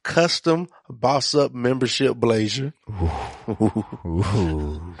custom Boss Up membership blazer.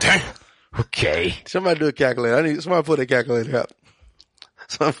 Ooh. Damn. Okay. Somebody do a calculator. Somebody put a calculator out.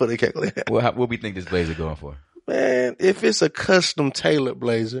 What we think this blazer going for? Man, if it's a custom tailored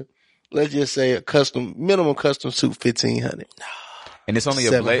blazer, let's just say minimum custom suit, $1,500. And it's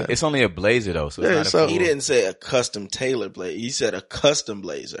only a blazer though, so it's not he didn't say a custom tailored blazer. He said a custom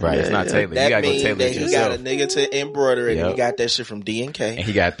blazer. Right, it's not tailored. That you gotta means go tailor that it he yourself. got a nigga to embroider it, and he got that shit from D&K. And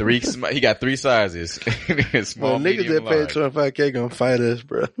he got three sizes. Small, niggas that paid $25K gonna fight us,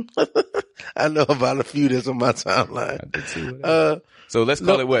 bro. I know about a few that's on my timeline. So let's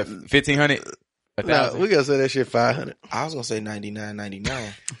call it what? 1,500? No, we gotta say that shit $500. I was gonna say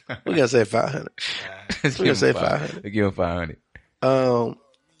 $99.99. We gotta say $500. We gotta say $500. We give him $500.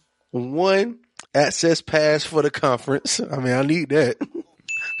 One access pass for the conference. I mean, I need that.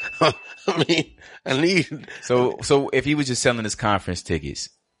 So if he was just selling his conference tickets,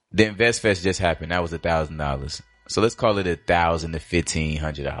 the InvestFest just happened. That was $1,000. So let's call it $1,000 to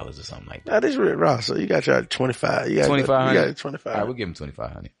 $1,500 or something like that. Now this is Rick Ross, so you got to charge $25. You got $2,500. All right, we'll give him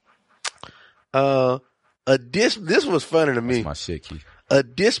 $2,500. This was funny to me. That's my shit, Keith. A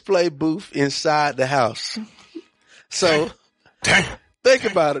display booth inside the house. So, think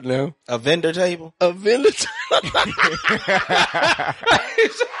about it now. A vendor table? A vendor table.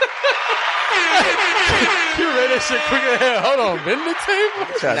 You read that shit quick as hell. Hold on, vendor table?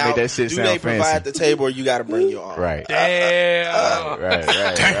 Now, make that shit do sound they fancy. provide the table or you gotta bring your own? Right. Damn. Right.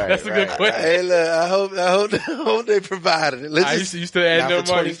 That's a good question. Hey, look, I hope they provided it. I used to add Now no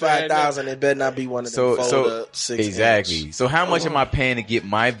for money. $25,000, it better not be one of them fold up 6 exactly. inch. So how much am I paying to get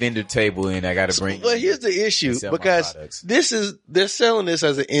my vendor table in? I got to bring. Well, here's the issue, sell my because products. they're selling this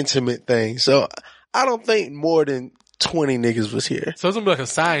as an intimate thing. So I don't think more than 20 niggas was here. So it's gonna be like a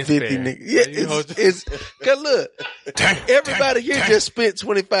science 50 fair. niggas. Yeah, it's cause look, everybody here just spent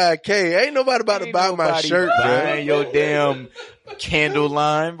 $25K. Ain't nobody about to buy my shirt, bro. Buying your damn candle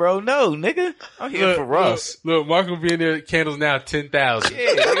line, bro. No, nigga. I'm here for Ross. Look, Mark will be in there. Candles now 10,000. Yeah,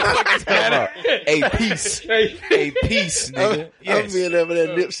 nigga, a piece, a piece, nigga. I'm being there for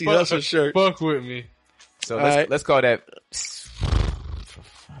that Nipsey Hussle shirt. Fuck with me. So let's call that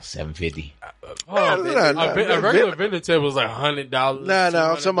 $750. A regular vendor table is like $100. Nah, I'm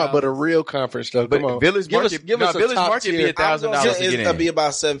talking about but a real conference though. Come on, Village Market, give us a Village top Market be tier. $1,000 to get in. It'll be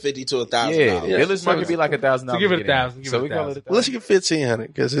about $750 to $1,000. Yeah, Village Market be like $1,000. So give it $1,000. So we call it $1,000. Let's get 1,500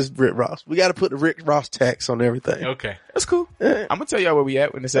 because it's Rick Ross. We got to put the Rick Ross tax on everything. Okay, that's cool. I'm gonna tell y'all where we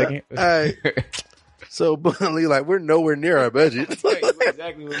at in a second. All right. So, bluntly, like we're nowhere near our budget.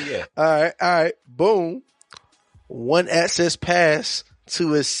 Exactly where we at. All right. Boom. One access pass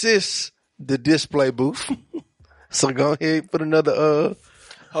to assist the display booth. So go ahead, put another.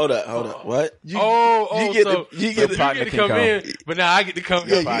 Hold up. What? You get to come in, but now I get to come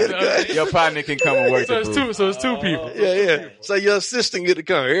in. Your partner can come and work. So it's two people. Yeah. So your assistant get to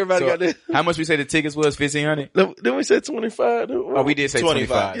come. Everybody got that. How much we say the tickets was? $1,500. Then we said 25. Oh, we did say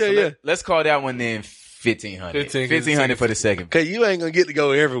 25. Yeah. Let's call that one then. $1,500 for the second. Cause you ain't gonna get to go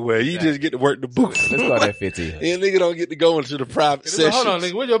everywhere. You just get to work the booth. Let's call that 15. And nigga don't get to go into the private session. Hold on,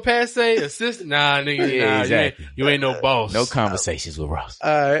 nigga. What your pass say? Assistant? Nah, nigga. Yeah, exactly. You ain't no boss. No conversations with Ross. All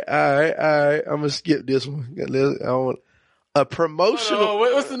right. I'm gonna skip this one. I want a promotional.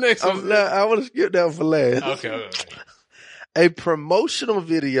 What's the next one? I want to skip that one for last. Okay. A promotional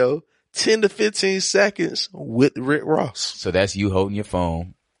video, 10 to 15 seconds with Rick Ross. So that's you holding your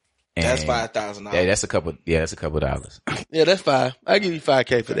phone. And that's $5,000. Yeah, that's a couple dollars. Yeah, that's $5,000. I give you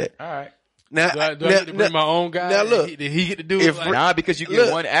 $5K for that. All right. Now, do I get to bring my own guy? Now look, did he get to do it? Nah, because you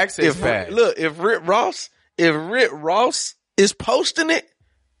get one access pass. Look, if Rick Ross is posting it,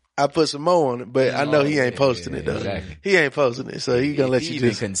 I put some more on it, but I know he ain't posting it though. Exactly. He ain't posting it, so he gonna let you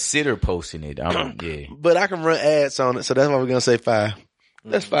even consider posting it. Yeah. But I can run ads on it, so that's why we're gonna say $5,000.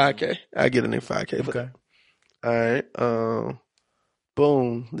 That's $5K. I get a nigga $5K for that. All right.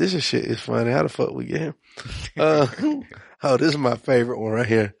 Boom. This shit is funny. How the fuck we get him? This is my favorite one right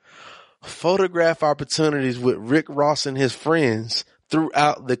here. Photograph opportunities with Rick Ross and his friends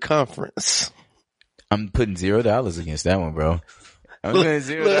throughout the conference. I'm putting $0 against that one, bro. I'm putting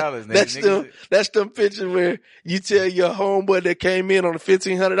 $0. That's them pictures where you tell your homeboy that came in on a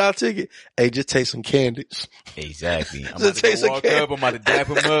 $1,500 ticket, hey, just take some candies. Exactly. I'm about to walk up. I'm about to dap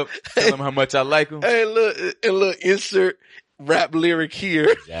him up. Tell him how much I like him. Hey, look, insert rap lyric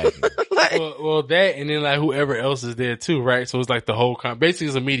here. Exactly. well, that and then like whoever else is there too, right? So it's like the whole basically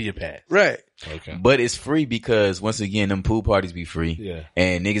it's a media pass. Right. Okay. But it's free because once again, them pool parties be free. Yeah.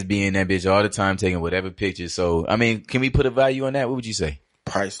 And niggas be in that bitch all the time taking whatever pictures. So, I mean, can we put a value on that? What would you say?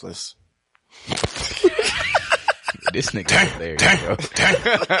 Priceless. This nigga is hilarious, bro.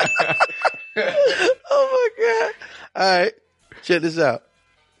 Oh my God. All right. Check this out.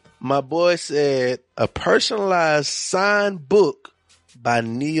 My boy said a personalized signed book by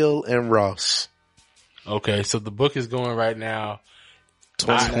Neil and Ross. Okay, so the book is going right now.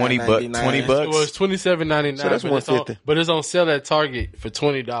 $20. Well, it's $27.99. So that's $150. But it's on sale at Target for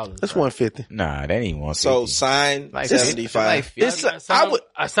 $20. That's $150. Nah, that ain't $150. So sign like $75.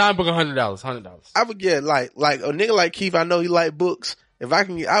 I signed book $100. I would get like a nigga like Keith. I know he like books. If I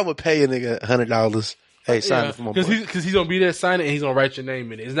can get, I would pay a nigga $100. Hey, sign it for my book. Because he's gonna be there, sign it, and he's gonna write your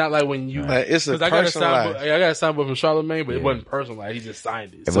name in it. It's not like when you. It's a personalized. I got a signed book from Charlamagne, but it wasn't personalized. He just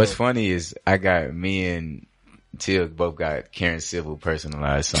signed it. And what's funny is me and Till both got Karen Civil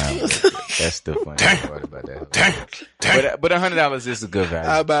personalized sign. That's the funny part about that. But $100 is a good value.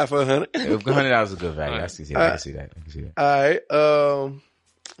 I'll buy it for $100. $100 is a good value. I can see that. All right.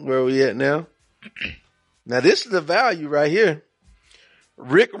 Where are we at now? Now this is the value right here.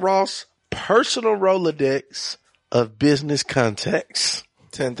 Rick Ross personal Rolodex of business contacts.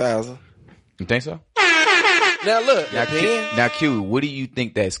 $10,000. You think so? Now look. Now Q, what do you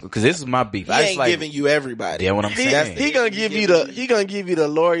think that's? Because this is my beef. He ain't giving you everybody. Yeah, what I'm saying. He gonna give you the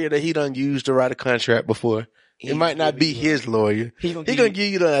lawyer that he done used to write a contract before. It might not be his lawyer. He gonna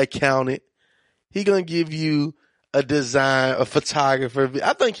give you the accountant. He gonna give you a design, a photographer.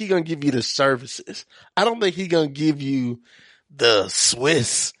 I think he gonna give you the services. I don't think he gonna give you the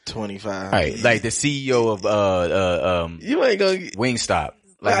Swiss 25. Right, like the CEO of you ain't gonna Wingstop.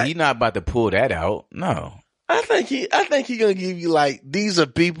 Like he's not about to pull that out. No. I think he gonna give you like, these are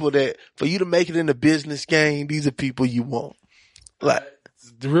people that for you to make it in the business game, these are people you want. Like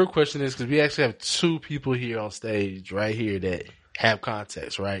the real question is, because we actually have two people here on stage right here that have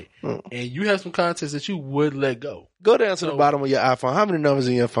contacts, right? And you have some contacts that you would let go. Go down to the bottom of your iPhone. How many numbers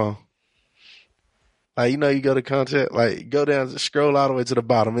in your phone? Like, you know, you go to contact, like, go down, scroll all the way to the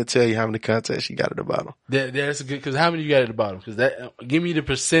bottom. It'll tell you how many contacts you got at the bottom. That's a good, because how many you got at the bottom? Because give me the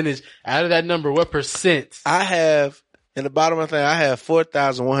percentage out of that number. What percent? I have, in the bottom of the thing, I have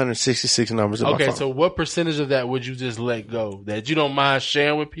 4,166 numbers in my phone. Okay, so what percentage of that would you just let go that you don't mind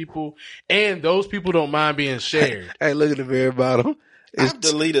sharing with people, and those people don't mind being shared? Hey, look at the very bottom. I've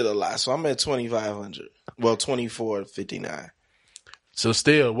deleted a lot, so I'm at 2,500. Well, 2,459. So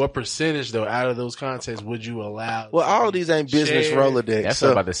still, what percentage though out of those contacts would you allow? Well, all of these ain't business Rolodex. That's what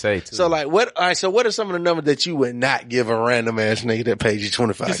I'm about to say too. So like, what? All right. So what are some of the numbers that you would not give a random ass nigga that pays you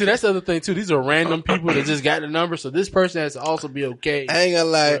 25? See, that's the other thing too. These are random people that just got the number. So this person has to also be okay. I ain't gonna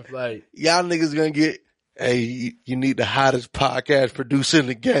lie. Like, y'all niggas gonna get. Hey, you need the hottest podcast producer in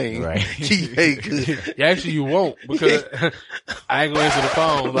the game. Right. Yeah, actually, you won't, because I ain't gonna answer the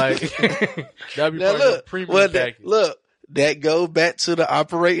phone. Like, that'd be now part of the premium package. Look, that goes back to the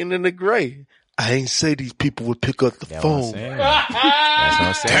operating in the gray. I ain't say these people would pick up the phone. That's what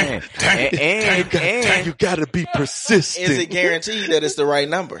I'm saying. And you gotta be persistent. Is it guaranteed that it's the right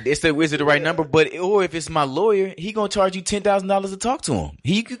number? Is it the right number? But, or if it's my lawyer, he gonna charge you $10,000 to talk to him.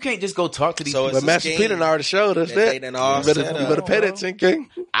 You can't just go talk to these people. But Master P done already showed us that. You better pay that 10K.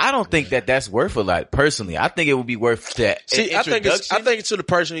 I don't think that's worth a lot, personally. I think it would be worth that. See, I think it's to the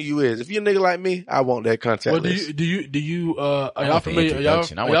person who you is. If you're a nigga like me, I want that contact Well, list. do you are y'all familiar?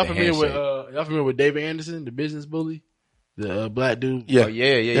 Y'all familiar with David Anderson, the business bully, the black dude? Yeah. Oh,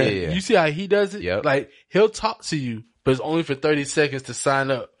 yeah. You see how he does it? Yep. Like, he'll talk to you, but it's only for 30 seconds to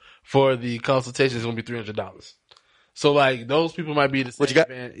sign up for the consultation. It's gonna be $300. So like, those people might be the same. What you got?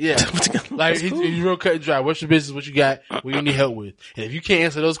 Man. Yeah. Like, he's real cut and dry. What's your business? What you got? What you need help with? And if you can't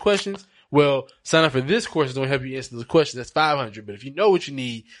answer those questions, well, sign up for this course. It's going to help you answer those questions. That's $500. But if you know what you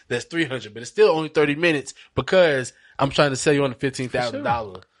need, that's $300. But it's still only 30 minutes because I'm trying to sell you on the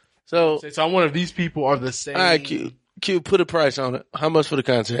 $15,000. So I wonder if these people are the same. All right, Q, put a price on it. How much for the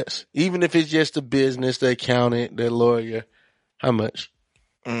contest? Even if it's just the business, the accountant, the lawyer, how much?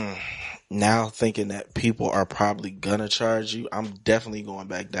 Now thinking that people are probably gonna charge you, I'm definitely going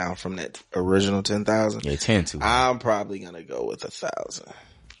back down from that original 10,000. Yeah, 10 to. I'm probably gonna go with 1,000.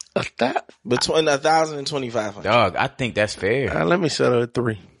 Between 1,000 and 2,500. Dog, I think that's fair. Let me settle at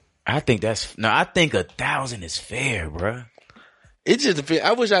 3. I think 1,000 is fair, bruh. It just depends.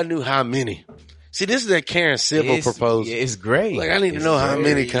 I wish I knew how many. See, this is that Karen Civil proposal. Yeah, it's great. Like, I need to know how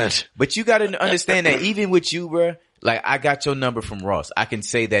many countries. But you gotta understand that even with you, bruh, like, I got your number from Ross. I can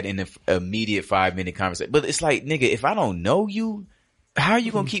say that in an immediate 5-minute conversation. But it's like, nigga, if I don't know you, how are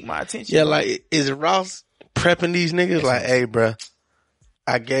you gonna keep my attention? Yeah, like, is Ross prepping these niggas? Like, hey, bruh,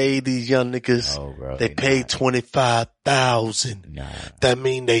 I gave these young niggas, they paid $25,000. Nah. That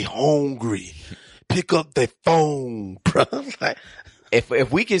mean they hungry. Pick up their phone, bruh. Like,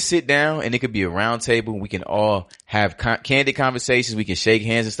 if we can sit down and it could be a round table and we can all have candid conversations, we can shake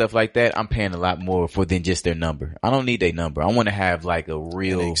hands and stuff like that, I'm paying a lot more than just their number. I don't need their number. I want to have like a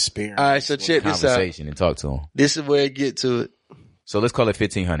real experience. All right, so check this out. Conversation and talk to them. This is where it get to it. So let's call it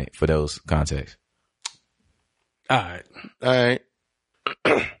 1,500 for those contacts. All right.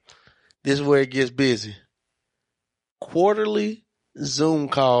 This is where it gets busy. Quarterly Zoom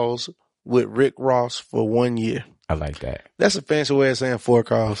calls with Rick Ross for 1 year. I like that. That's a fancy way of saying 4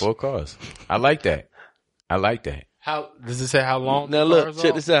 calls. 4 calls. I like that. How does it say how long? Now look,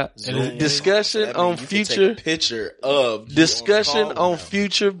 check this out. Discussion on future picture of discussion on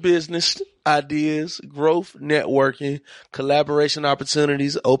future business ideas, growth, networking, collaboration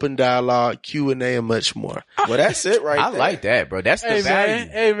opportunities, open dialogue, Q&A, and much more. Well, that's it right I there. like that, bro. That's the value.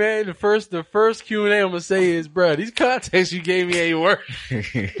 Hey man, the first Q&A I'm gonna say is, bro, these contacts you gave me ain't work.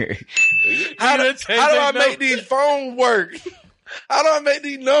 How do I make these phones work? How do I make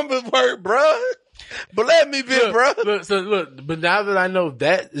these numbers work, bro? But let me be, bro. Look, but now that I know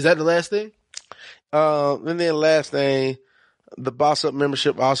that, is that the last thing? And then last thing, the Boss Up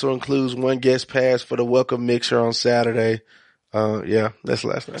membership also includes 1 guest pass for the welcome mixer on Saturday. Yeah, that's the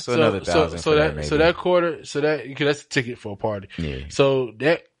last thing. So another 1,000. So that quarter, that's a ticket for a party. Yeah. So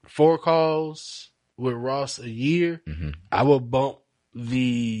that 4 calls with Ross a year, I will bump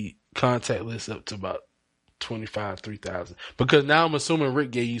the contact list up to about 3,000 because now I'm assuming Rick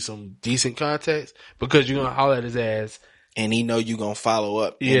gave you some decent contacts because you're gonna holler at his ass and he know you gonna follow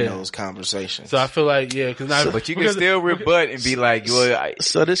up in those conversations. So I feel like but you can still rebut and be like,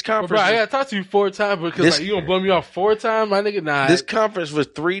 so this conference, bro, I gotta talk to you 4 times because you gonna blow me off 4 times, my nigga. Nah, this conference was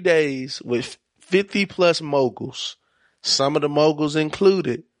 3 days with 50 plus moguls. Some of the moguls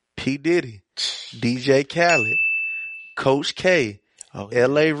included P. Diddy, DJ Khaled, Coach K,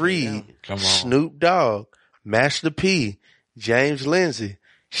 L.A. Reid, Snoop Dogg, Master P, James Lindsay,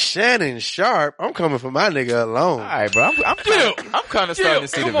 Shannon Sharp. I'm coming for my nigga alone. All right, bro. I'm kind of starting to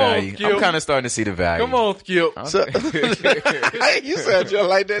see the value. I'm kind of starting to see the value. Come on, Skip. So, you said you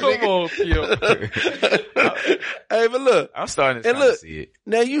like that nigga. Come on, Skip. Hey, but look. I'm starting to see it.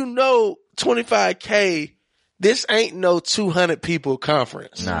 Now, you know, 25K, this ain't no 200 people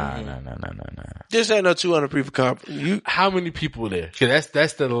conference. Nah. This ain't no 200 people conference. How many people there? Cause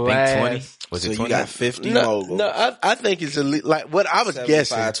that's the last. 20? Was So it 20? you got 50 No, mogul. I think it's like what I was 75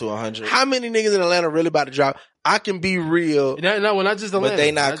 guessing. to 100. How many niggas in Atlanta really about to drop? I can be real. No, well, not just Atlanta. But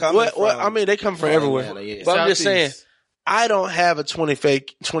they not coming from. I mean, they come from everywhere. Atlanta, yeah. But I'm just Southeast. saying, I don't have a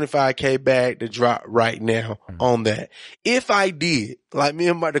 25K bag to drop right now on that. If I did, like me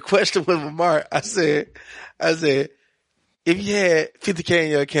and Mark, the question was with Mark, I said, if you had 50K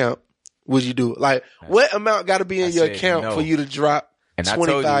in your account, would you do it? Like, what amount got to be in your account for you to drop and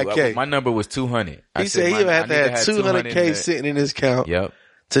 25K? I told you, my number was 200. He said he would have to have 200K sitting in his account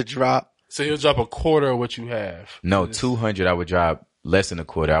to drop. So you'll drop a quarter of what you have. No, 200 I would drop less than a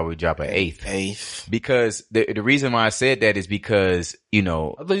quarter. I would drop an eighth. Because the reason why I said that is because, you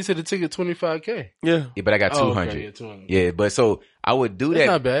know. I thought you said the ticket $25K. Yeah. But I got 200. Okay, yeah, 200. Yeah, but so I would do That's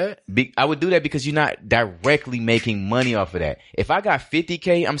that. not bad. I would do that because you're not directly making money off of that. If I got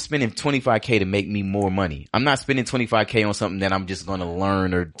 50K, I'm spending 25K to make me more money. I'm not spending 25K on something that I'm just going to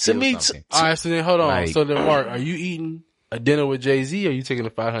learn or do something. All right, so then hold on. Like, so then, Mark, are you eating a dinner with Jay-Z or are you taking a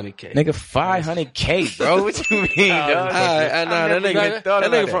 $500K? Nigga, $500K, bro. What you mean, dog? That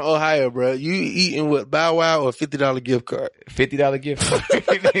nigga from Ohio, bro. You eating with Bow Wow or $50 gift card? $50 gift card.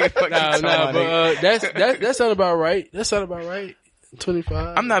 but that sound about right. That sound about right.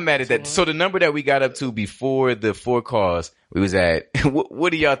 25. I'm not mad at that. So the number that we got up to before the 4 calls, we was at,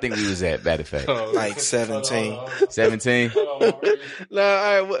 what do y'all think we was at, matter of fact? Like 17. 17? No, all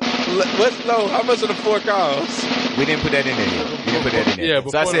right. What's low? How much are the 4 calls? We didn't put that in there yet. We didn't put that in there. Yeah,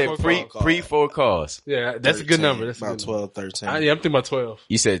 so I said pre 4 calls. Yeah, that's 13, a good number. That's about 12, 13. I'm thinking about 12.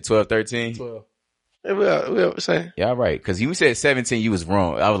 You said 12, 13? 12. We're saying. Yeah, all right. Cause you said 17, you was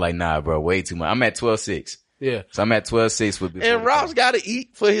wrong. I was like, nah, bro, way too much. I'm at 12.6. Yeah. So I'm at 12.6 with. And Ross got to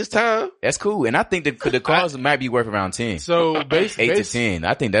eat for his time. That's cool. And I think that the calls might be worth around 10. So 8 to 10.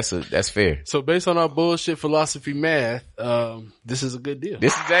 I think that's fair. So based on our bullshit philosophy math, this is a good deal.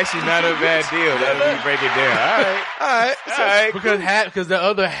 This is actually not a bad deal. Let me break it down. All right. Because the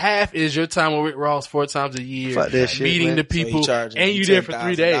other half is your time with Rick Ross 4 times a year, fuck that shit, meeting man. the people, So and you there for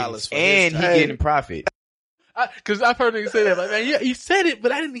 3 days. And he getting profit. Cause I've heard niggas say that, like, man, yeah, you said it,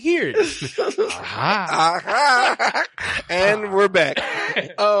 but I didn't hear it. And we're back.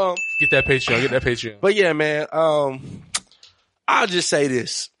 Get that Patreon. But yeah, man, I'll just say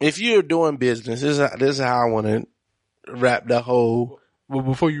this. If you're doing business, this is how I want to wrap the whole. Well,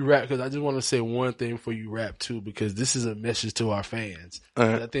 before you wrap, because I just want to say one thing before you wrap too, because this is a message to our fans.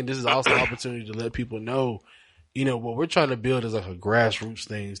 I think this is also an opportunity to let people know, you know, what we're trying to build is like a grassroots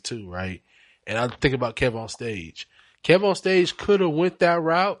things too, right? And I think about Kev on Stage. Kev on Stage could have went that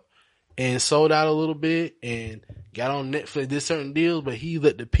route and sold out a little bit and got on Netflix, did certain deals, but he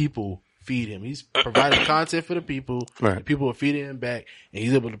let the people feed him. He's providing content for the people. Right. The people are feeding him back, and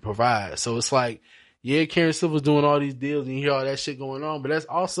he's able to provide. So it's like, yeah, Karen Silver's doing all these deals, and you hear all that shit going on, but that's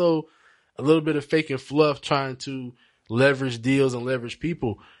also a little bit of fake and fluff trying to leverage deals and leverage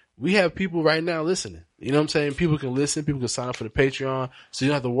people. We have people right now listening. You know what I'm saying? People can listen. People can sign up for the Patreon, so you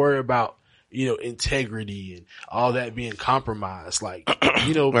don't have to worry about, you know, integrity and all that being compromised. Like,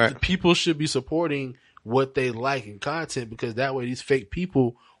 you know, people should be supporting what they like in content, because that way these fake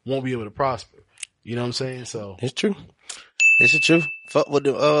people won't be able to prosper. You know what I'm saying? So it's true. It's the truth. Fuck with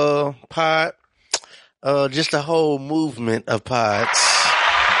the pod. Just the whole movement of pods.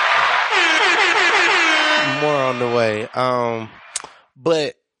 More on the way.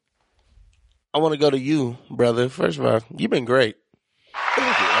 But I want to go to you, brother. First of all, you've been great.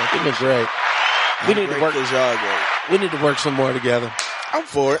 You've been great. We need to work this y'all great. We need to work some more together. I'm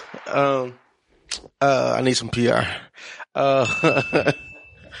for it. I need some PR. How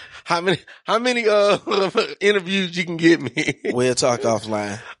many interviews you can get me? We'll talk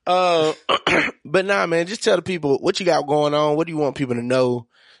offline. But nah, man, just tell the people what you got going on. What do you want people to know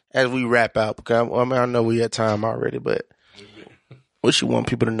as we wrap out? Because I know we had time already, but what you want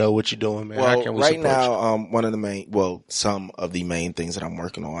people to know what you're doing, man? Well, how can we right support now, you? some of the main things that I'm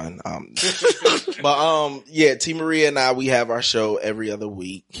working on. But T. Maria and I, we have our show every other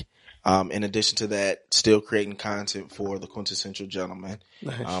week. In addition to that, still creating content for the Quintessential Gentleman.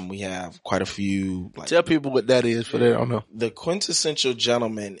 Nice. We have quite a few. Tell people what that is for they don't know. The Quintessential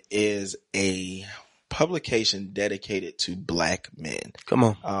Gentleman is a publication dedicated to black men. Come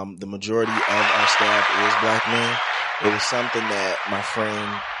on. The majority of our staff is black men. It was something that my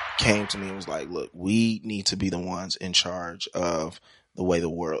friend came to me and was like, look, we need to be the ones in charge of the way the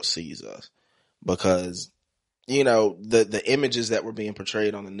world sees us. Because, you know, the images that were being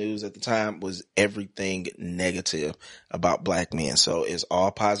portrayed on the news at the time was everything negative about black men. So it's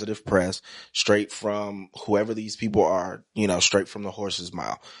all positive press straight from whoever these people are, you know, straight from the horse's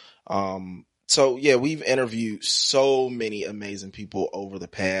mouth. So yeah, we've interviewed so many amazing people over the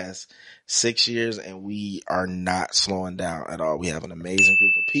past 6 years, and we are not slowing down at all. We have an amazing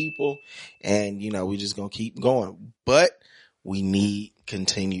group of people, and you know, we're just going to keep going, but we need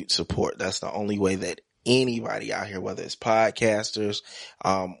continued support. That's the only way that anybody out here, whether it's podcasters,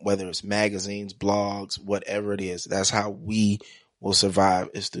 whether it's magazines, blogs, whatever it is, that's how we will survive,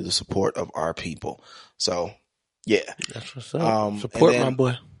 is through the support of our people. So yeah. That's what's up. Support my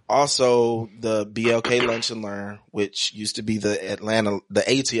boy. Also, the BLK Lunch and Learn, which used to be the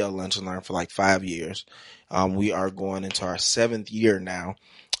ATL Lunch and Learn for like 5 years. We are going into our 7th year now.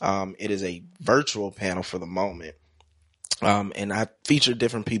 It is a virtual panel for the moment. And I feature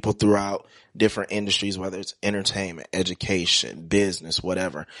different people throughout different industries, whether it's entertainment, education, business,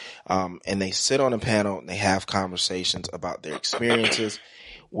 whatever. And they sit on a panel and they have conversations about their experiences,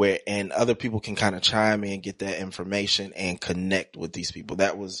 and other people can kind of chime in, get that information and connect with these people.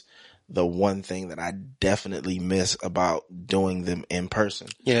 That was the one thing that I definitely miss about doing them in person.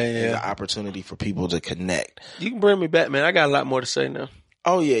 Yeah. The opportunity for people to connect. You can bring me back, man. I got a lot more to say now.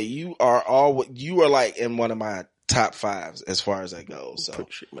 Oh yeah. You are like in one of my top 5s as far as that goes. So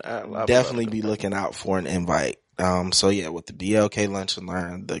definitely be looking out for an invite. So yeah, with the BLK Lunch and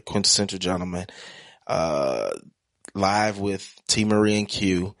Learn, the Quintessential Gentleman, live with T. Marie and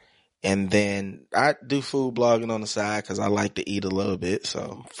Q. And then I do food blogging on the side because I like to eat a little bit.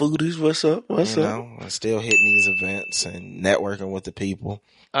 So foodies, what's up? What's up? I'm still hitting these events and networking with the people.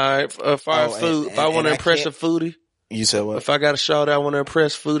 All right. If I want to impress a foodie. You said what? If I got a shout out, I want to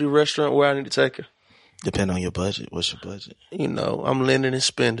impress foodie restaurant, where I need to take her. Depend on your budget. What's your budget? You know, I'm lending and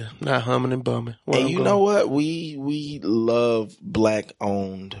spending, not humming and bumming. And you know what? We love black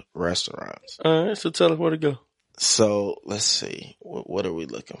owned restaurants. All right. So tell us where to go. So let's see. What are we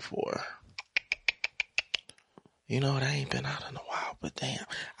looking for? You know, it ain't been out in a while, but damn,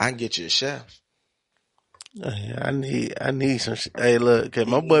 I can get you a chef. Yeah, I need some. Hey, look, cause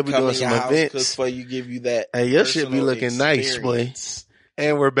my boy be doing some events. Cook for you, give you that. Hey, your shit be looking nice, boy.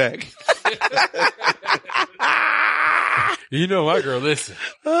 And we're back. You know my girl, listen.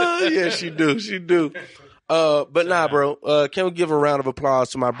 Yeah, she do. But nah, bro, can we give a round of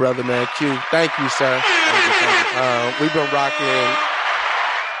applause to my brother, man, Q? Thank you, sir. We've been rocking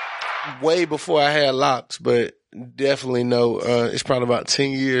way before I had locks, but definitely know, it's probably about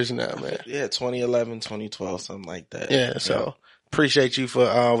 10 years now, man. Yeah, 2011, 2012, something like that. Yeah, so appreciate you for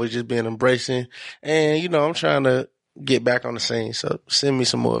always just being embracing. And, you know, I'm trying to get back on the scene, so send me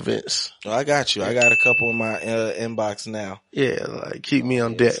some more events. Oh, I got you. I got a couple in my inbox now. Yeah, like keep me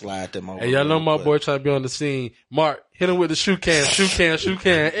on deck. Slide them over. Hey, y'all know my boy trying to be on the scene. Mark, hit him with the shoe can.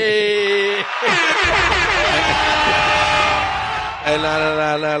 Hey. Hey,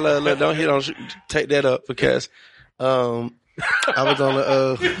 nah, look, don't hit on, take that up because, I was on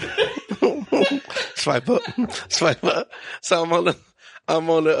the, swipe up. So I'm on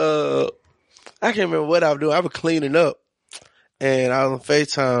the, I can't remember what I was doing. I was cleaning up and I was on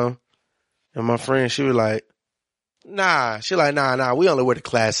FaceTime and my friend, she was like, nah, we only wear the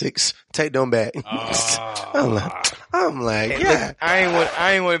classics. Take them back. I'm like, yeah. Look, I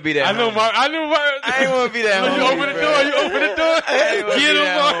ain't want to be that. I know Mark. I ain't want to be that. You open the door. Get him,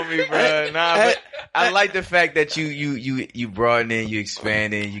 homie, bro. Nah, but I like the fact that you broaden in, you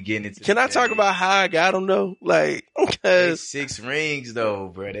expanding, you getting into. Can I talk about how I got them though? Like, cause 6 rings though,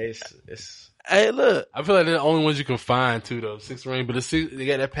 bro. Hey, look. I feel like they're the only ones you can find too, though. 6 ring, but they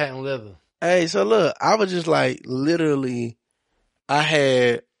got that patent leather. Hey, so look, I was just like, literally,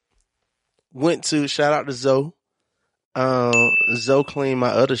 I went to, shout out to Zoe. Zoe cleaned my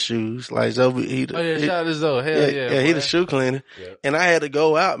other shoes. Like Zoe, shout out to Zoe. Hell yeah. He the shoe cleaner. Yep. And I had to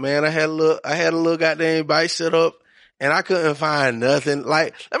go out, man. I had a little goddamn bike set up. And I couldn't find nothing.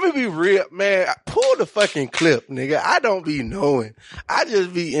 Like, let me be real, man. Pull the fucking clip, nigga. I don't be knowing. I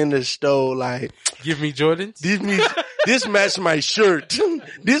just be in the store like, give me Jordans. This match my shirt.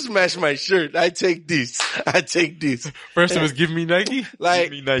 This match my shirt. I take this. First it was give me Nike.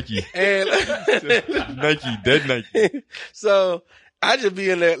 Like, give me Nike. And Nike, dead Nike. So I just be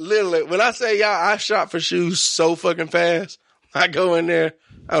in there literally. When I say y'all, I shop for shoes so fucking fast. I go in there.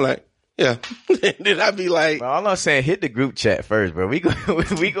 I'm like, Yeah. Then I'd be like, bro, all I'm saying, hit the group chat first, bro. We go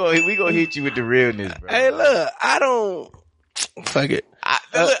hit you with the realness, bro. hey, look, I don't, fuck it.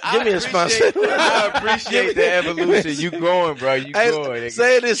 Give me a sponsor. I appreciate the evolution. You going, bro. You going.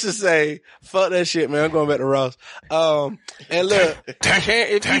 Say this to say, fuck that shit, man. I'm going back to Ross. And look,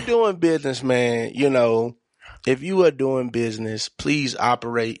 if you're doing business, man, you know, if you are doing business, please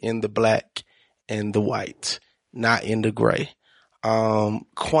operate in the black and the white, not in the gray.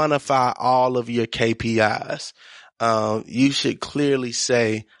 Quantify all of your KPIs. You should clearly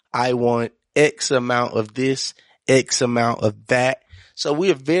say, I want X amount of this, X amount of that. So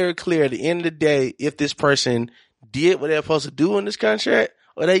we are very clear at the end of the day if this person did what they're supposed to do in this contract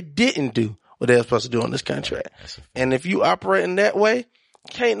or they didn't do what they're supposed to do in this contract. And if you operate in that way,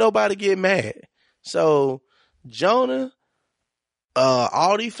 can't nobody get mad. So Jonah,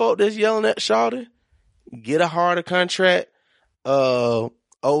 all these folk that's yelling at Shawty, get a harder contract.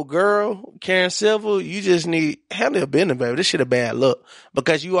 Old girl, Karen Silver, you just need handle your business, baby. This shit a bad look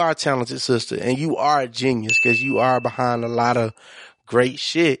because you are a talented sister and you are a genius because you are behind a lot of great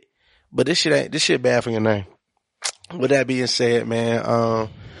shit. But this shit bad for your name. With that being said, man,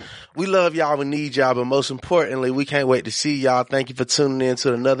 we love y'all. We need y'all. But most importantly, we can't wait to see y'all. Thank you for tuning in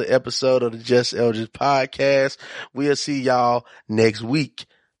to another episode of the Just Eldridge podcast. We'll see y'all next week.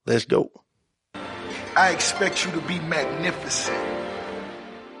 Let's go. I expect you to be magnificent.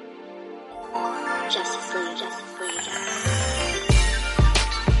 Justice League, Justice League.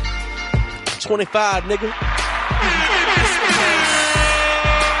 25, nigga.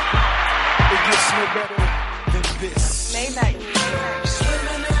 It gets no better than this. Maybach.